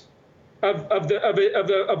variants of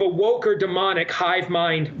a woke or demonic hive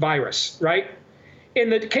mind virus, right? In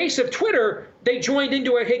the case of Twitter, they joined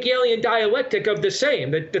into a Hegelian dialectic of the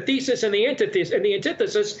same. The thesis and the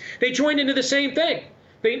antithesis, they joined into the same thing.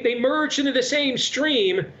 They merged into the same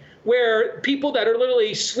stream where people that are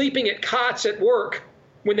literally sleeping at cots at work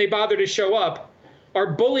when they bother to show up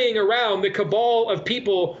are bullying around the cabal of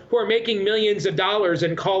people who are making millions of dollars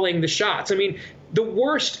and calling the shots. I mean, the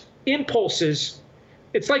worst impulses.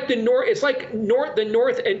 It's like the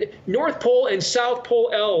North Pole and South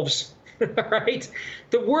Pole elves, right?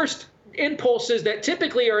 The worst impulses that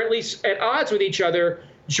typically are at least at odds with each other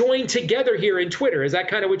join together here in Twitter. Is that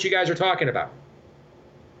kind of what you guys are talking about?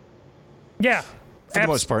 Yeah. For the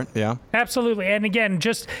most part, yeah. Absolutely. And again,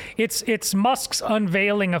 just it's Musk's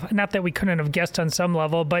unveiling of, not that we couldn't have guessed on some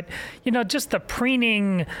level, but just the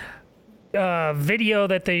preening video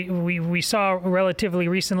that we saw relatively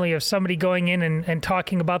recently of somebody going in and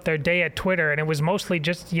talking about their day at Twitter, and it was mostly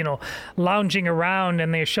just lounging around,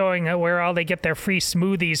 and they're showing where all they get their free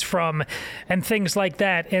smoothies from and things like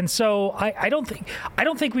that. And so I don't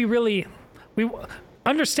think we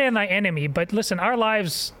understand thy enemy, but listen, our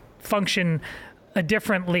lives function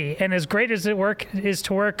differently, and as great as it is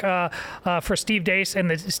to work for Steve Deace and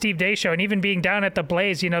the Steve Deace Show, and even being down at the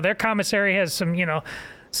Blaze, their commissary has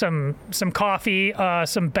some coffee,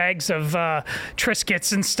 some bags of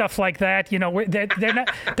Triscuits and stuff like that.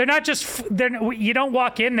 They're not just you don't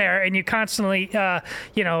walk in there and you constantly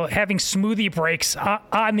having smoothie breaks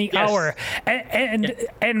on the hour.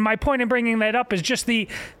 And my point in bringing that up is just the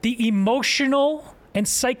emotional and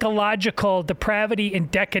psychological depravity and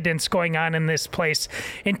decadence going on in this place.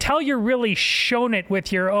 Until you're really shown it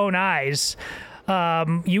with your own eyes,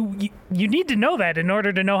 you need to know that in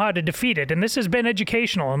order to know how to defeat it. And this has been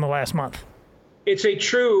educational in the last month. It's a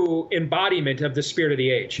true embodiment of the spirit of the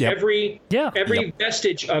age. Yep. Every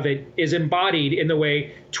vestige of it is embodied in the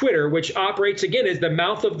way Twitter, which operates again as the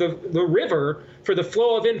mouth of the river for the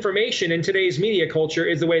flow of information in today's media culture,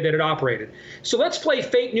 is the way that it operated. So let's play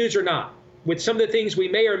fake news or not with some of the things we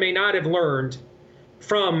may or may not have learned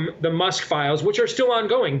from the Musk files, which are still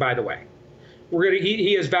ongoing, by the way.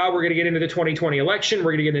 He has vowed we're going to get into the 2020 election.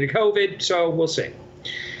 We're going to get into COVID, so we'll see.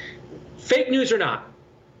 Fake news or not,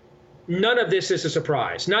 none of this is a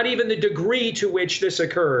surprise. Not even the degree to which this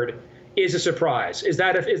occurred is a surprise. Is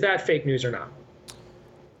that fake news or not?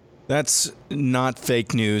 That's not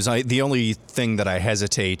fake news. The only thing that I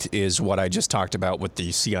hesitate is what I just talked about with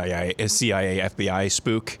the CIA FBI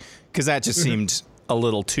spook, because that just seemed a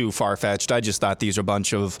little too far-fetched. I just thought these are a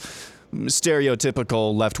bunch of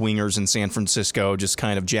stereotypical left-wingers in San Francisco just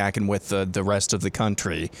kind of jacking with the rest of the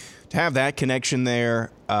country. To have that connection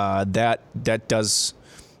there, that does...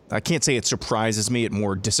 I can't say it surprises me. It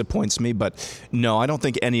more disappoints me. But no, I don't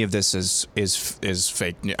think any of this is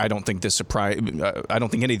fake. I don't think this surprise. I don't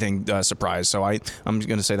think anything surprised. So I'm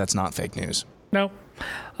going to say that's not fake news. No,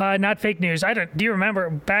 not fake news. Do you remember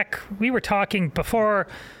back we were talking before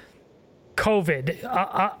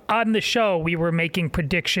COVID on the show? We were making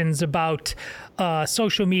predictions about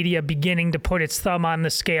social media beginning to put its thumb on the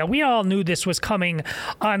scale. We all knew this was coming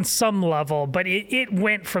on some level, but it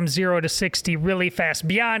went from 0 to 60 really fast,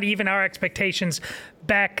 beyond even our expectations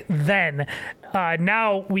back then.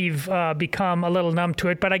 Now we've become a little numb to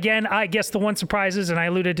it. But again, I guess the one surprise is, and I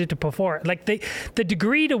alluded to it before, like the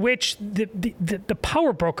degree to which the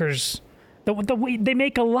power brokers, they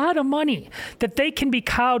make a lot of money, that they can be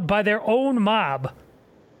cowed by their own mob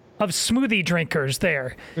of smoothie drinkers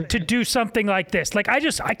there to do something like this. Like, I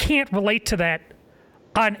can't relate to that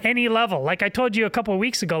on any level. Like I told you a couple of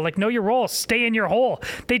weeks ago, like, know your role, stay in your hole.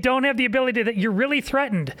 They don't have the ability that you're really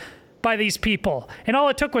threatened by these people. And all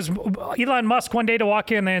it took was Elon Musk one day to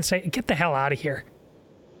walk in there and say, get the hell out of here.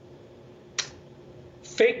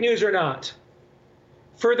 Fake news or not,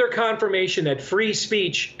 further confirmation that free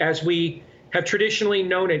speech, as we have traditionally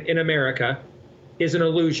known it in America, is an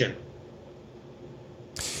illusion.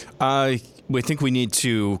 We think we need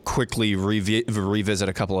to quickly revisit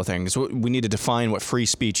a couple of things. We need to define what free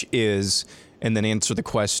speech is and then answer the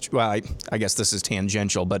question. Well, I guess this is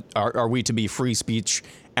tangential, but are we to be free speech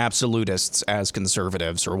absolutists as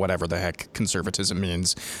conservatives, or whatever the heck conservatism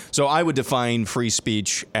means? So I would define free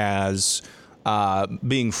speech as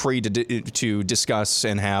being free to discuss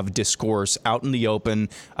and have discourse out in the open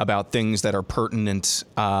about things that are pertinent,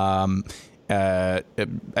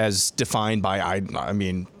 as defined by, I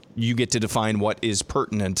mean, you get to define what is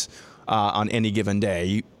pertinent on any given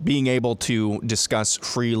day. Being able to discuss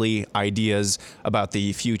freely ideas about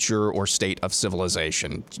the future or state of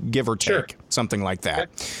civilization, give or take, something like that.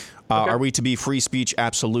 Are we to be free speech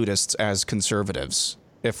absolutists as conservatives?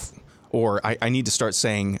 I need to start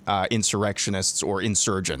saying insurrectionists or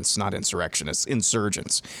insurgents, not insurrectionists,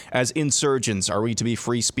 insurgents. As insurgents, are we to be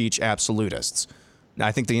free speech absolutists?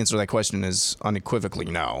 I think the answer to that question is unequivocally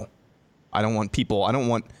no. I don't want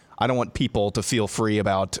people to feel free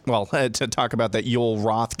about, to talk about that Yoel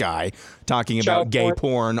Roth guy talking about gay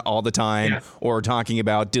porn all the time, or talking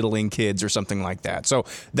about diddling kids or something like that. So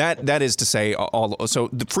that is to say, so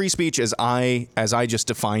the free speech as I just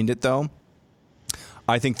defined it, though,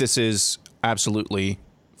 I think this is absolutely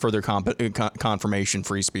further confirmation.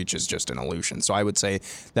 Free speech is just an illusion. So I would say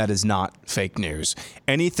that is not fake news.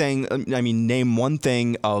 Name one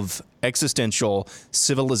thing of existential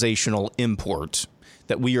civilizational import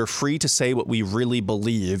that we are free to say what we really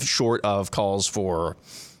believe, short of calls for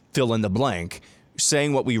fill in the blank,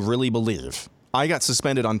 saying what we really believe. I got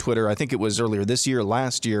suspended on Twitter, I think it was earlier this year,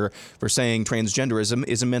 last year, for saying transgenderism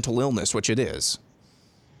is a mental illness, which it is.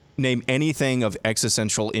 Name anything of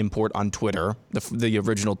existential import on Twitter, the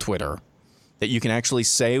original Twitter, that you can actually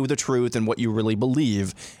say the truth and what you really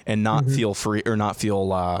believe and not feel free or not feel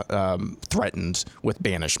threatened with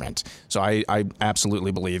banishment. So I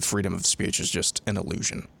absolutely believe freedom of speech is just an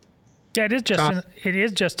illusion. Yeah, it is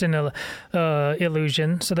just an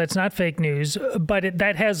illusion. So that's not fake news, but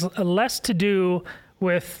that has less to do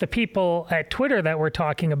with the people at Twitter that we're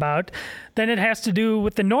talking about than it has to do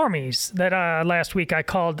with the normies that last week I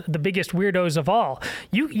called the biggest weirdos of all.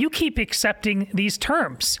 You keep accepting these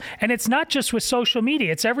terms, and it's not just with social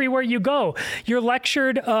media. It's everywhere you go. You're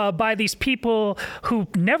lectured by these people who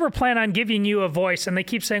never plan on giving you a voice, and they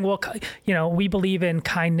keep saying, well, we believe in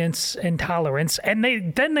kindness and tolerance, and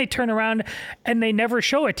then they turn around and they never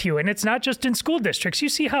show it to you. And it's not just in school districts. You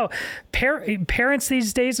see how parents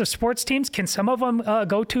these days of sports teams, can some of them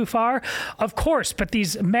go too far? Of course, but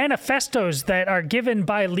these manifestos that are given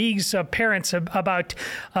by leagues of parents about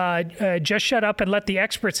just shut up and let the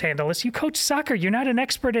experts handle this. You coach soccer. You're not an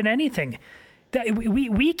expert in anything.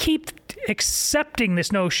 We keep accepting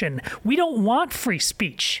this notion. We don't want free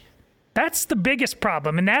speech. That's the biggest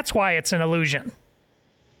problem, and that's why it's an illusion.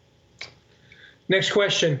 Next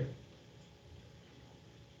question.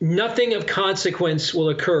 Nothing of consequence will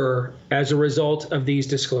occur as a result of these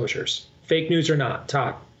disclosures. Fake news or not,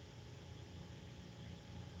 Todd?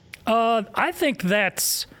 I think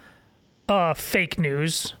that's fake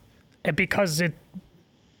news, because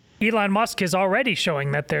Elon Musk is already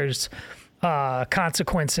showing that there's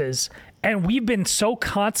consequences, and we've been so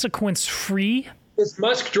consequence-free. Is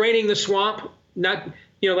Musk draining the swamp? Not,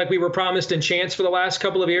 like we were promised in chants for the last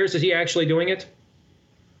couple of years. Is he actually doing it?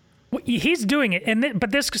 He's doing it,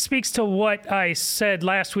 but this speaks to what I said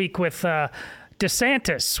last week with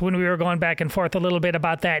DeSantis when we were going back and forth a little bit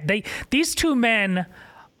about that. These two men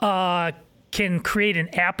can create an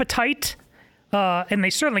appetite, and they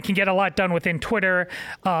certainly can get a lot done within Twitter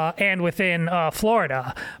and within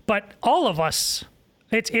Florida. But all of us,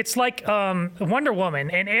 it's like Wonder Woman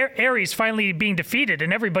and Ares finally being defeated,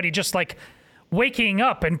 and everybody just like waking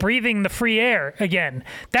up and breathing the free air again.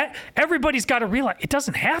 That everybody's got to realize it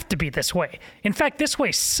doesn't have to be this way. In fact, this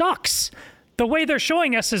way sucks. The way they're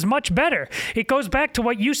showing us is much better. It goes back to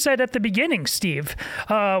what you said at the beginning, Steve,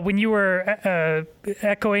 when you were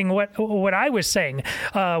echoing what I was saying,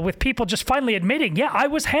 with people just finally admitting, yeah, I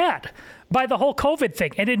was had by the whole COVID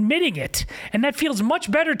thing, and admitting it. And that feels much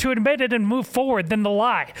better to admit it and move forward than the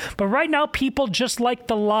lie. But right now, people just like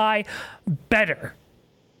the lie better.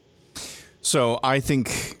 So I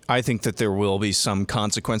think that there will be some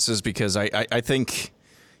consequences, because I think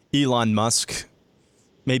Elon Musk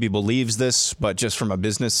maybe believes this, but just from a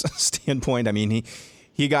business standpoint, I mean,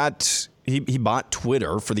 he bought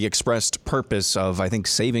Twitter for the expressed purpose of, I think,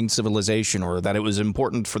 saving civilization, or that it was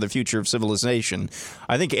important for the future of civilization.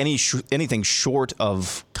 I think anything short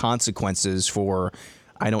of consequences for,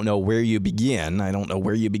 I don't know where you begin. I don't know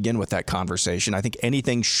where you begin with that conversation. I think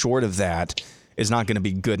anything short of that is not going to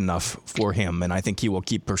be good enough for him, and I think he will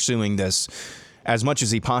keep pursuing this. as much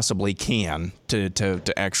as he possibly can to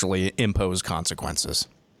actually impose consequences.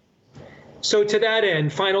 So to that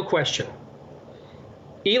end, final question.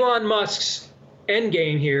 Elon Musk's end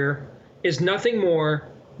game here is nothing more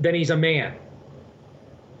than he's a man.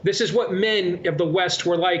 This is what men of the West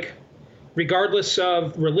were like, regardless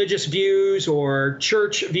of religious views or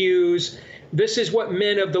church views. This is what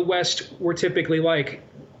men of the West were typically like.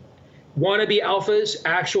 Wannabe alphas,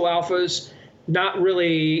 actual alphas, not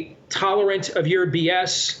really tolerant of your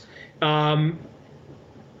BS,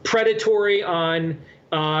 predatory on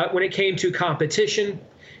when it came to competition,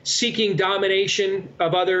 seeking domination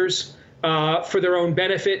of others for their own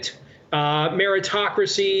benefit,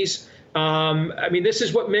 meritocracies. I mean, this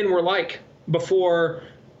is what men were like before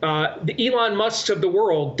the Elon Musks of the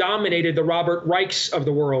world dominated the Robert Reichs of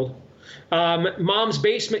the world. Mom's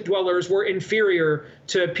basement dwellers were inferior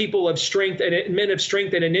to people of strength and men of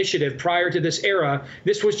strength and initiative prior to this era.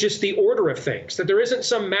 This was just the order of things, that there isn't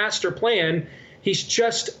some master plan. He's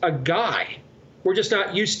just a guy. We're just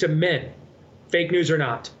not used to men, fake news or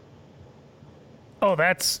not. Oh,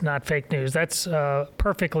 that's not fake news. That's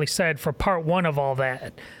perfectly said for part one of all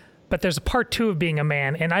that. But there's a part two of being a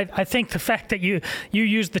man. And I think the fact that you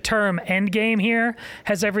use the term endgame here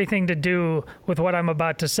has everything to do with what I'm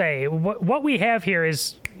about to say. What we have here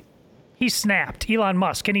is he snapped, Elon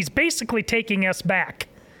Musk, and he's basically taking us back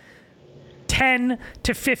 10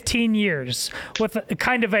 to 15 years with a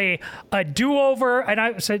kind of a do-over. And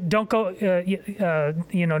I said, don't go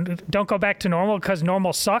back to normal because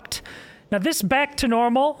normal sucked. Now, this back to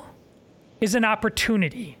normal is an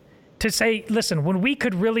opportunity to say, listen, when we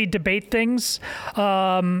could really debate things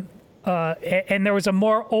and there was a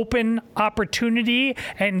more open opportunity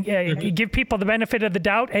and give people the benefit of the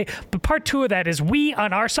doubt. But part two of that is we,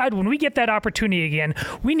 on our side, when we get that opportunity again,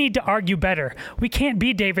 we need to argue better. We can't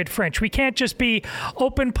be David French. We can't just be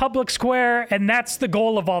open public square, and that's the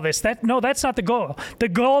goal of all this. No, that's not the goal. The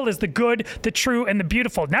goal is the good, the true, and the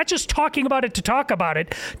beautiful. Not just talking about it to talk about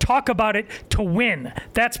it to win.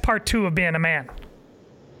 That's part two of being a man.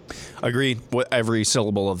 Agreed with every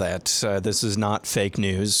syllable of that. This is not fake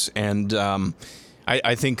news, and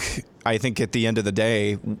I think at the end of the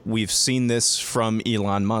day, we've seen this from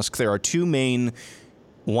Elon Musk. There are two main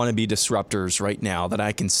wannabe disruptors right now that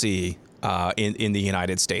I can see in the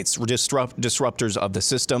United States. Disruptors of the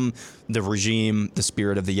system, the regime, the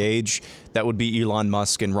spirit of the age. That would be Elon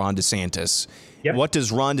Musk and Ron DeSantis. Yep. What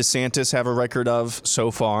does Ron DeSantis have a record of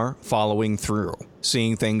so far? Following through,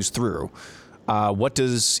 seeing things through. What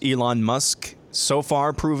does Elon Musk so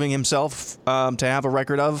far proving himself to have a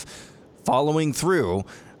record of? Following through.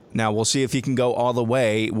 Now, we'll see if he can go all the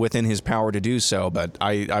way within his power to do so, but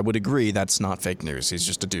I would agree that's not fake news. He's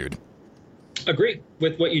just a dude. Agree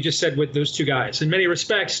with what you just said with those two guys. In many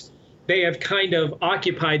respects, they have kind of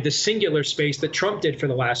occupied the singular space that Trump did for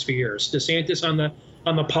the last few years. DeSantis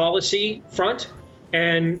on the policy front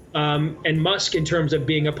and Musk in terms of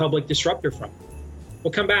being a public disruptor front. We'll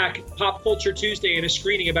come back, Pop Culture Tuesday, and a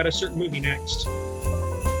screening about a certain movie next.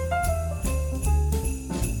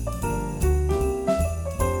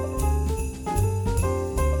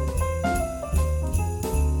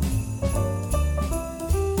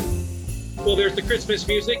 Well, there's the Christmas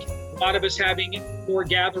music. A lot of us having more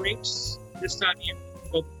gatherings this time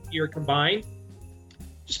of year combined.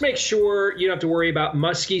 Just make sure you don't have to worry about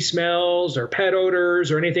musky smells or pet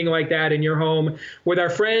odors or anything like that in your home with our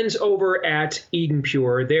friends over at Eden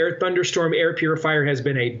Pure. Their Thunderstorm air purifier has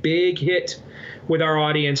been a big hit with our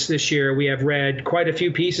audience this year. We have read quite a few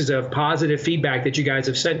pieces of positive feedback that you guys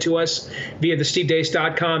have sent to us via the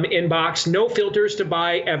stevedeace.com inbox. No filters to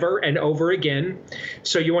buy ever and over again,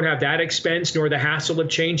 so you won't have that expense nor the hassle of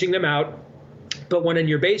changing them out. But one in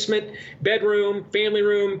your basement, bedroom, family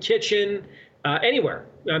room, kitchen, anywhere.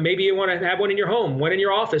 Maybe you want to have one in your home, one in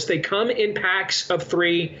your office. They come in packs of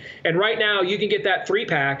 3. And right now you can get that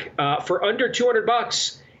 3-pack for under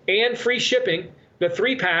 $200 and free shipping. The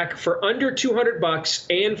 3-pack for under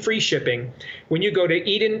 $200 and free shipping when you go to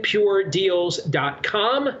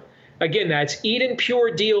EdenPureDeals.com. Again, that's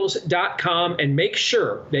EdenPureDeals.com, and make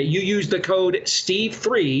sure that you use the code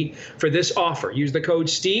STEVE3 for this offer. Use the code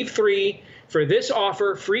STEVE3 for this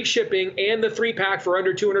offer, free shipping, and the 3-pack for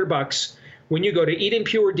under $200. When you go to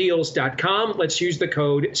EdenPureDeals.com, let's use the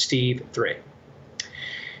code STEVE3.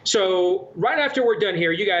 So right after we're done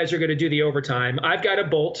here, you guys are going to do the overtime. I've got a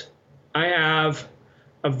bolt. I have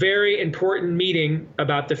a very important meeting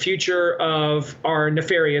about the future of our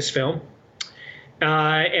Nefarious film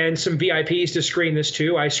and some VIPs to screen this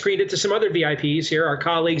too. I screened it to some other VIPs here, our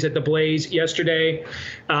colleagues at The Blaze yesterday.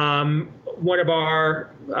 One of our,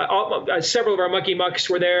 several of our Mucky Mucks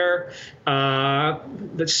were there.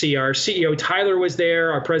 The let's see, our CEO Tyler was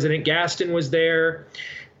there, our president Gaston was there,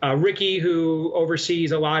 Ricky, who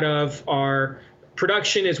oversees a lot of our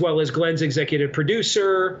production, as well as Glenn's executive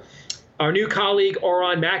producer. Our new colleague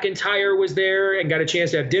Oron McIntyre was there and got a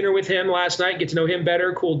chance to have dinner with him last night, get to know him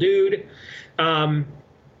better. Cool dude.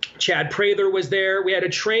 Chad Prather was there. We had a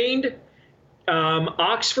trained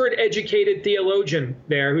Oxford-educated theologian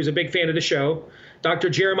there who's a big fan of the show.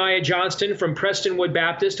 Dr. Jeremiah Johnston from Prestonwood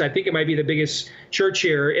Baptist. I think it might be the biggest church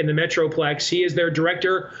here in the Metroplex. He is their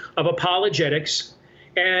director of apologetics.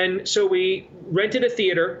 And so we rented a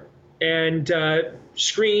theater and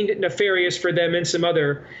screened Nefarious for them and some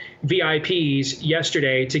other VIPs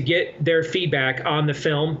yesterday to get their feedback on the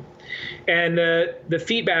film. And the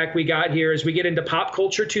feedback we got here is we get into Pop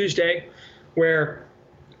Culture Tuesday, where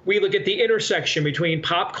we look at the intersection between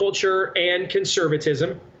pop culture and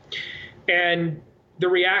conservatism. And the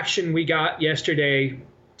reaction we got yesterday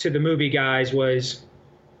to the movie, guys, was,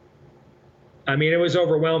 I mean, it was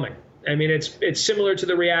overwhelming. I mean, it's similar to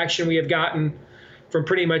the reaction we have gotten from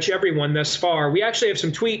pretty much everyone thus far. We actually have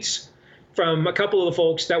some tweets from a couple of the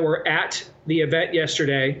folks that were at the event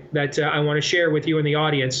yesterday that I want to share with you in the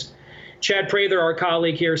audience. Chad Prather, our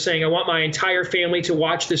colleague here, saying, I want my entire family to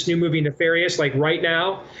watch this new movie, Nefarious, like right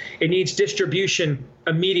now. It needs distribution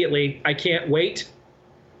immediately. I can't wait.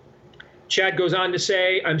 Chad goes on to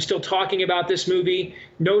say, I'm still talking about this movie.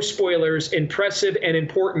 No spoilers, impressive and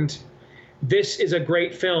important. This is a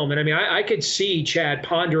great film. And I mean, I could see Chad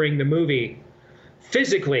pondering the movie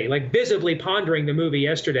physically, like visibly pondering the movie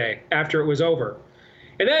yesterday after it was over.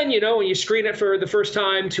 And then, you know, when you screen it for the first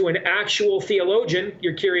time to an actual theologian,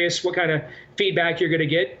 you're curious what kind of feedback you're going to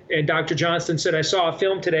get. And Dr. Johnston said, I saw a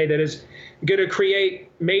film today that is going to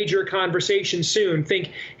create major conversation soon.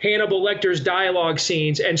 Think Hannibal Lecter's dialogue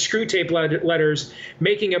scenes and Screw Tape letters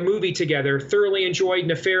making a movie together. Thoroughly enjoyed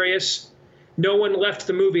Nefarious. No one left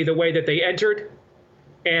the movie the way that they entered.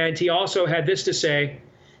 And he also had this to say,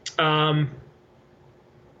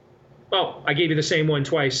 oh, I gave you the same one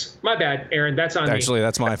twice. My bad, Aaron. That's on me. Actually,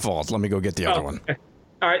 that's my fault. Let me go get the other one.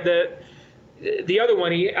 All right. The other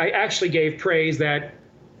one, I actually gave praise that,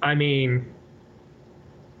 I mean,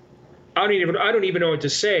 I don't even know what to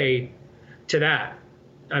say to that.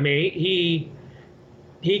 I mean,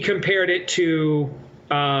 he compared it to,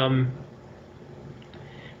 a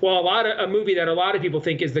movie that a lot of people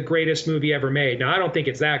think is the greatest movie ever made. Now, I don't think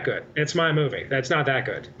it's that good. It's my movie. That's not that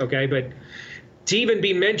good. Okay, but to even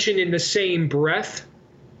be mentioned in the same breath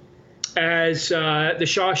as the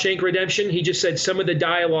Shawshank Redemption, he just said some of the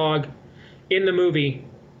dialogue in the movie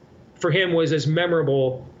for him was as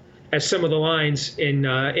memorable as some of the lines in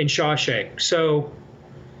Shawshank. So,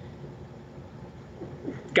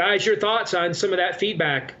 guys, your thoughts on some of that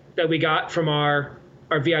feedback that we got from our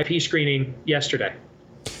VIP screening yesterday?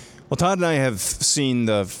 Well, Todd and I have seen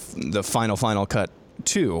the final cut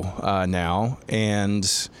too now, and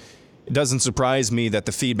it doesn't surprise me that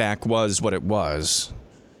the feedback was what it was.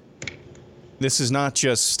 This is not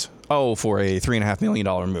just, for a $3.5 million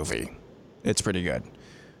movie. It's pretty good.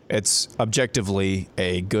 It's objectively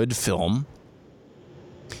a good film.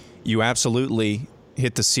 You absolutely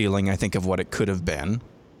hit the ceiling, I think, of what it could have been.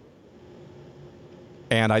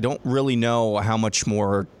 And I don't really know how much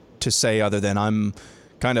more to say other than I'm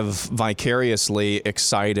kind of vicariously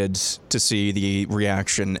excited to see the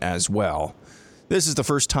reaction as well. This is the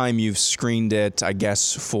first time you've screened it, I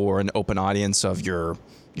guess, for an open audience of your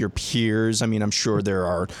peers. I mean, I'm sure there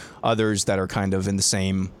are others that are kind of in the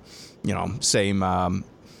same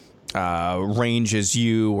range as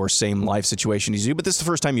you or same life situation as you, but this is the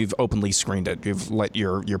first time you've openly screened it. You've let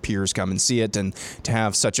your peers come and see it, and to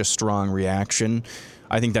have such a strong reaction,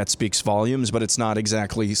 I think that speaks volumes, but it's not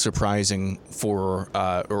exactly surprising for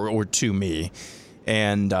or to me.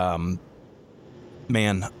 And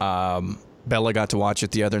Bella got to watch it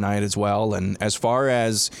the other night as well. And as far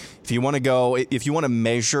as if you want to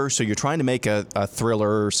measure, so you're trying to make a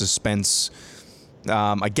thriller, suspense,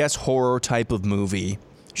 I guess horror type of movie.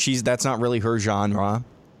 That's not really her genre.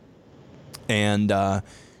 And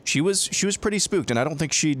she was pretty spooked, and I don't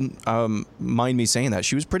think she'd mind me saying that.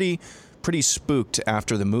 She was pretty spooked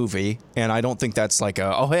after the movie, and I don't think that's like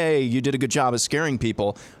hey, you did a good job of scaring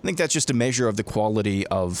people. I think that's just a measure of the quality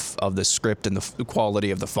of the script and the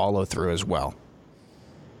quality of the follow-through as well.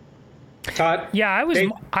 Todd? Yeah,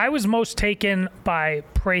 I was most taken by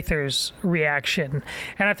Prather's reaction,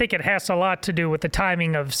 and I think it has a lot to do with the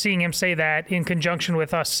timing of seeing him say that in conjunction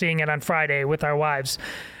with us seeing it on Friday with our wives,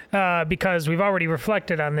 because we've already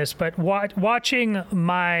reflected on this, but watching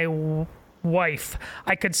my wife,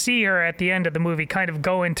 I could see her at the end of the movie kind of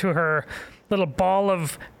go into her little ball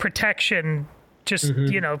of protection just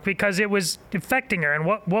because it was affecting her and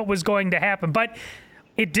what was going to happen. But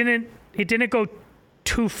it didn't go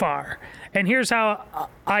too far. And here's how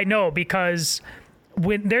I know, because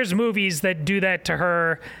when there's movies that do that to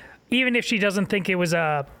her, even if she doesn't think it was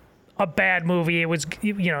a bad movie, it was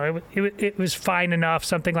it was fine enough,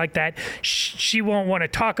 something like that, she won't want to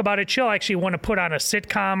talk about it. She'll actually want to put on a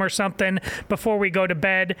sitcom or something before we go to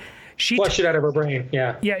bed. She flush it out of her brain.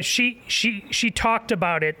 Yeah, she talked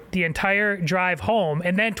about it the entire drive home,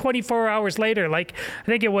 and then 24 hours later, like I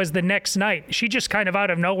think it was the next night, she just kind of out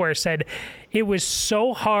of nowhere said, it was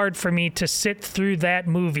so hard for me to sit through that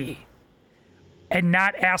movie and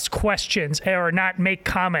not ask questions or not make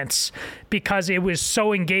comments because it was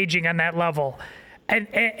so engaging on that level.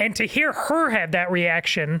 And to hear her have that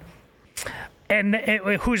reaction, and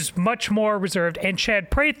who's much more reserved, and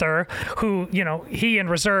Chad Prather, who, he and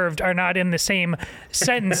reserved are not in the same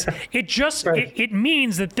sentence, it just, it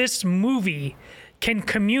means that this movie can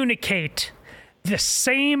communicate the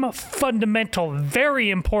same fundamental, very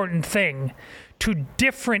important thing to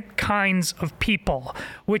different kinds of people,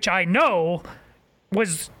 which I know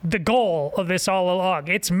was the goal of this all along.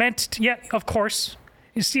 It's meant to, of course,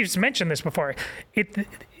 Steve's mentioned this before.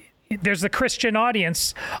 There's the Christian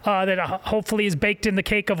audience that hopefully is baked in the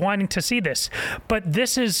cake of wanting to see this. But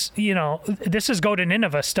this is, this is go to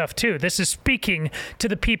Nineveh stuff too. This is speaking to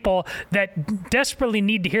the people that desperately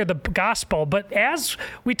need to hear the gospel. But as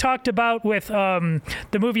we talked about with the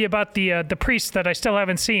movie about the priest that I still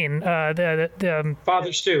haven't seen,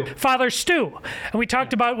 Father Stu. Father Stu. And we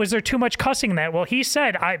talked about, was there too much cussing in that? Well, he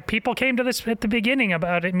said, people came to this at the beginning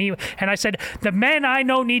about it, and I said, the men I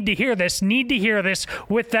know need to hear this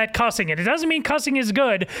with that cussing. It doesn't mean cussing is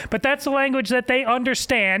good, but that's the language that they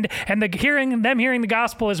understand, and hearing the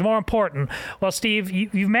gospel is more important. Well, Steve,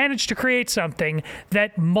 you've managed to create something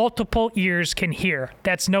that multiple ears can hear.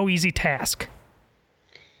 That's no easy task.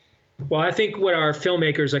 Well, I think what our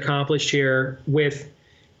filmmakers accomplished here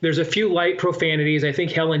there's a few light profanities. I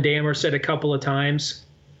think Helen Dammer said a couple of times.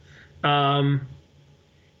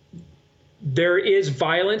 There is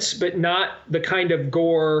violence, but not the kind of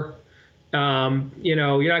gore.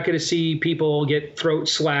 You're not going to see people get throat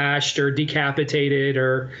slashed or decapitated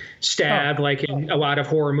or stabbed like in a lot of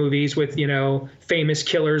horror movies with, famous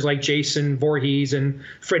killers like Jason Voorhees and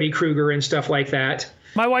Freddy Krueger and stuff like that.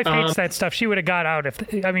 My wife hates that stuff. She would have got out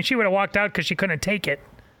she would have walked out because she couldn't take it.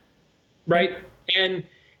 Right. And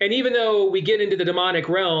even though we get into the demonic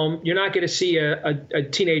realm, you're not going to see a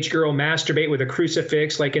teenage girl masturbate with a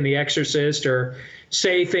crucifix like in The Exorcist, or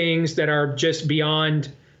say things that are just beyond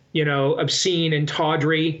obscene and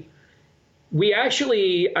tawdry. We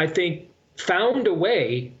actually, I think, found a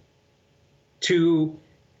way to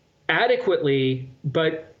adequately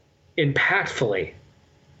but impactfully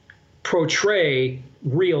portray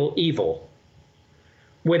real evil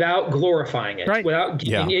without glorifying it, without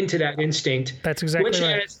getting into that instinct. That's exactly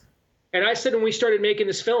right. And I said when we started making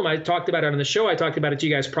this film, I talked about it on the show, I talked about it to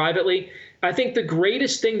you guys privately, I think the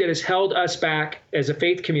greatest thing that has held us back as a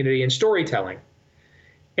faith community in storytelling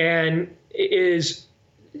and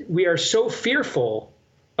we are so fearful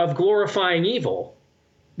of glorifying evil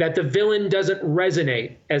that the villain doesn't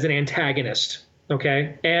resonate as an antagonist,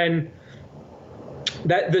 okay? And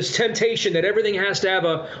that this temptation that everything has to have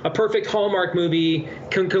a perfect Hallmark movie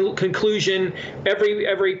conclusion,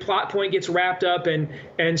 every plot point gets wrapped up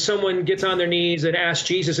and someone gets on their knees and asks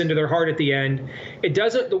Jesus into their heart at the end.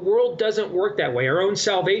 The world doesn't work that way. Our own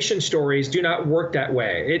salvation stories do not work that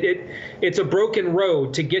way. It's a broken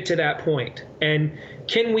road to get to that point. And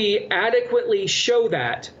can we adequately show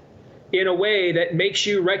that in a way that makes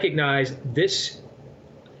you recognize this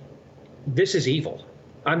is evil?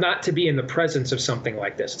 I'm not to be in the presence of something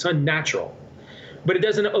like this. It's unnatural. But it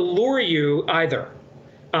doesn't allure you either.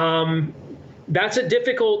 That's a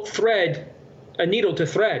difficult needle to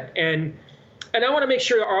thread. And I want to make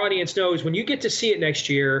sure our audience knows, when you get to see it next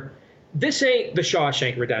year, this ain't the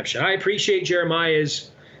Shawshank Redemption. I appreciate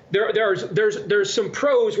Jeremiah's. There's some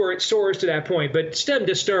prose where it soars to that point, but stem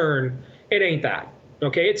to stern, it ain't that.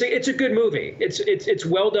 Okay, it's a good movie. It's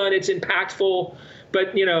well done. It's impactful,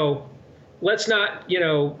 but let's not,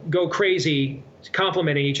 go crazy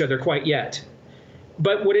complimenting each other quite yet.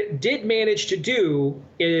 But what it did manage to do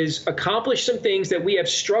is accomplish some things that we have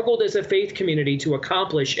struggled as a faith community to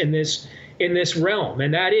accomplish in this realm.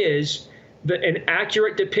 And that is an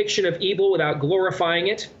accurate depiction of evil without glorifying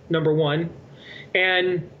it, number one.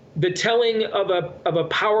 And the telling of a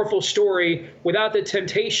powerful story without the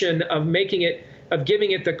temptation of giving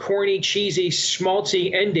it the corny, cheesy,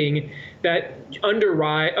 schmaltzy ending that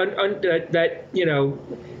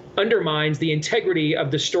undermines the integrity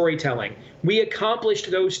of the storytelling. We accomplished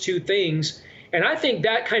those two things, And I think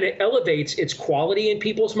that kind of elevates its quality in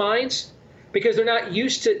people's minds because they're not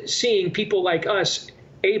used to seeing people like us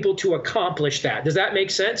able to accomplish that. Does that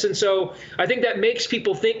make sense? And so I think that makes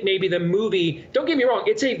people think maybe the movie, don't get me wrong,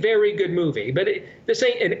 it's a very good movie, but this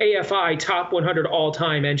ain't an AFI top 100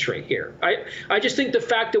 all-time entry here. I just think the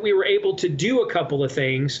fact that we were able to do a couple of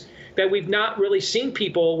things that we've not really seen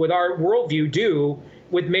people with our worldview do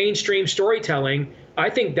with mainstream storytelling,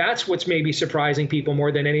 I think that's what's maybe surprising people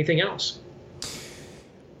more than anything else.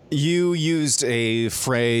 You used a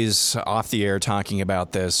phrase off the air talking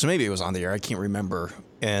about this. So maybe it was on the air. I can't remember.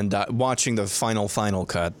 And watching the final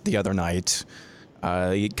cut the other night,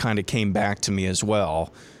 it kind of came back to me as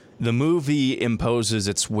well. The movie imposes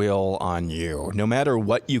its will on you. No matter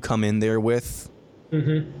what you come in there with,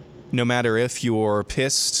 no matter if you're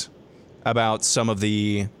pissed about some of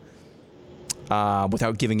the,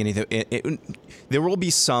 without giving anything, there will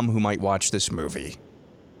be some who might watch this movie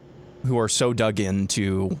who are so dug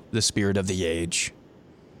into the spirit of the age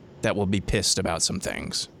that will be pissed about some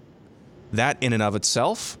things. That in and of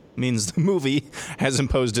itself means the movie has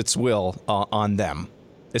imposed its will on them,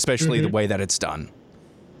 especially the way that it's done.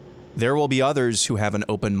 There will be others who have an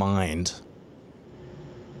open mind,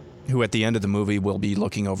 who at the end of the movie will be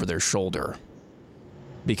looking over their shoulder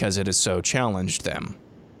because it has so challenged them.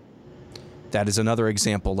 That is another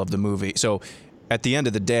example of the movie. So at the end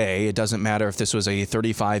of the day, it doesn't matter if this was a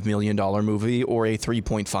 $35 million movie or a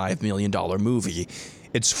 $3.5 million movie.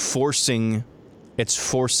 It's forcing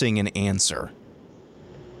an answer.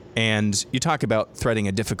 And you talk about threading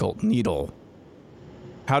a difficult needle.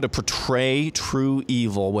 How to portray true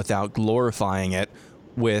evil without glorifying it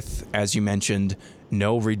with, as you mentioned,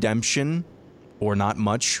 no redemption or not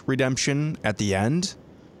much redemption at the end.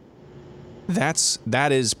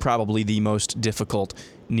 That is probably the most difficult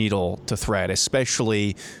needle to thread,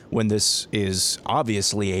 especially when this is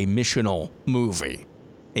obviously a missional movie.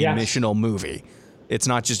 Missional movie. It's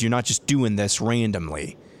not just, you're not just doing this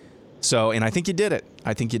randomly. So, and I think you did it.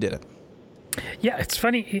 Yeah, it's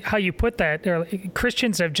funny how you put that.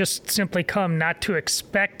 Christians have just simply come not to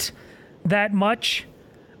expect that much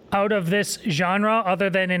out of this genre other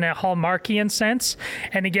than in a Hallmarkian sense.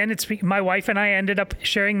 And again, it's my wife and I ended up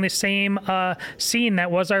sharing the same scene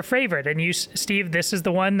that was our favorite. And you, Steve, this is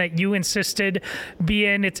the one that you insisted be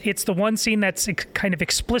in. It's the one scene that's kind of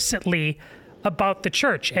explicitly about the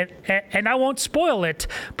church. And I won't spoil it,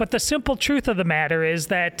 but the simple truth of the matter is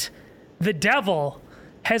that the devil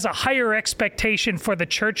has a higher expectation for the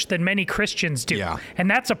church than many Christians do. Yeah. And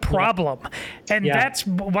that's a problem. And that's,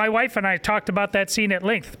 my wife and I talked about that scene at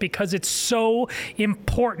length because it's so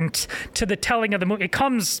important to the telling of the movie. It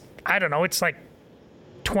comes, I don't know, it's like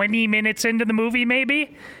 20 minutes into the movie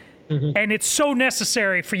maybe. And it's so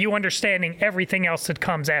necessary for you understanding everything else that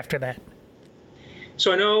comes after that.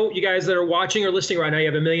 So I know you guys that are watching or listening right now, you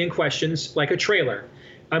have a million questions, like a trailer.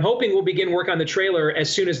 I'm hoping we'll begin work on the trailer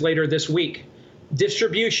as soon as later this week.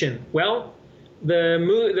 Distribution. Well,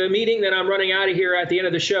 the meeting that I'm running out of here at the end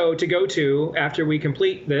of the show to go to after we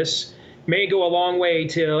complete this may go a long way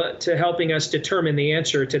to helping us determine the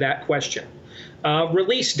answer to that question.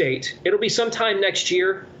 Release date. It'll be sometime next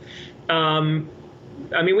year.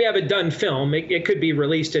 I mean, we have a done film. It could be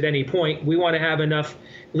released at any point. We want to have enough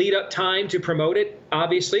lead up time to promote it,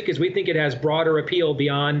 obviously, because we think it has broader appeal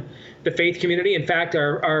beyond the faith community. In fact,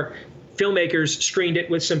 our filmmakers screened it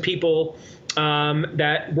with some people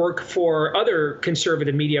that work for other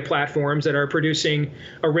conservative media platforms that are producing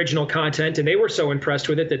original content, and they were so impressed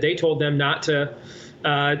with it that they told them not to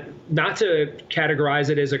categorize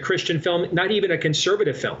it as a Christian film, not even a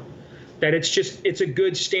conservative film, that it's a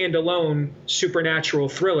good standalone supernatural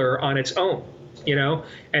thriller on its own,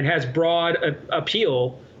 and has broad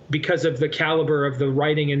appeal because of the caliber of the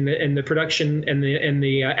writing and the production and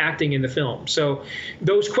the acting in the film. So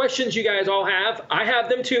those questions you guys all have, I have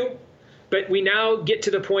them too. But we now get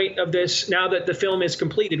to the point of this, now that the film is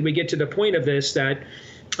completed, we get to the point of this that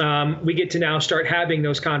we get to now start having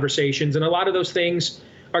those conversations. And a lot of those things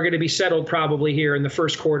are going to be settled probably here in the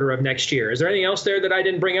first quarter of next year. Is there anything else there that I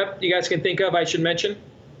didn't bring up you guys can think of I should mention?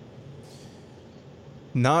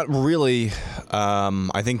 Not really.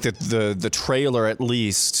 I think that the trailer at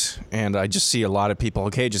least, and I just see a lot of people,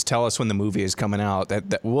 okay, just tell us when the movie is coming out.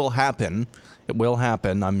 That will happen. It will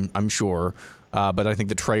happen, I'm sure. But I think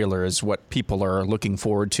the trailer is what people are looking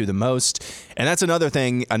forward to the most. And that's another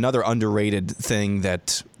thing, another underrated thing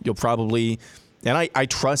that you'll probably, and I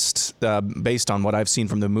trust, based on what I've seen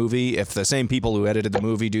from the movie, if the same people who edited the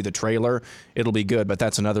movie do the trailer, it'll be good. But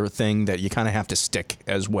that's another thing that you kind of have to stick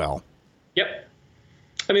as well. Yep.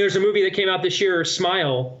 I mean, there's a movie that came out this year,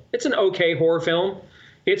 Smile. It's an okay horror film.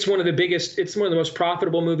 it's one of the most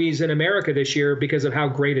profitable movies in America this year because of how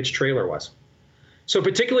great its trailer was. So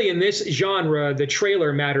particularly in this genre, the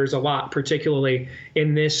trailer matters a lot, particularly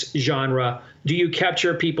in this genre. Do you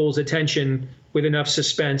capture people's attention with enough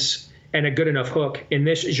suspense and a good enough hook? In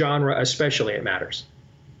this genre especially, it matters.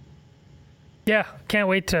 Yeah, can't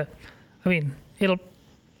wait to,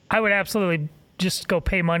 I would absolutely just go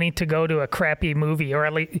pay money to go to a crappy movie, or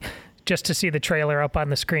at least just to see the trailer up on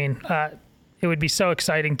the screen. It would be so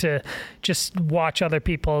exciting to just watch other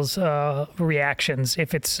people's reactions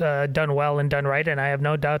if it's done well and done right, and I have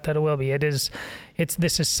no doubt that it will be. This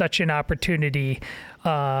is such an opportunity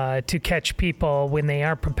to catch people when they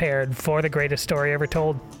aren't prepared for the greatest story ever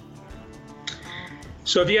told.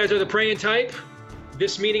 So if you guys are the praying type,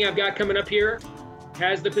 this meeting I've got coming up here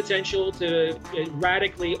has the potential to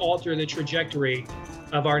radically alter the trajectory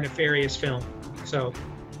of our nefarious film. So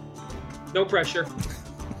no pressure.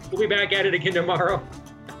 We'll be back at it again tomorrow.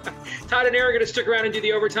 Todd and Aaron are going to stick around and do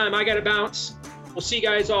the overtime. I got to bounce. We'll see you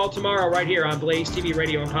guys all tomorrow right here on Blaze TV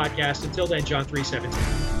Radio and Podcast. Until then, John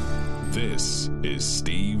 3:17. This is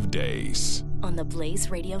Steve Deace on the Blaze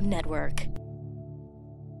Radio Network.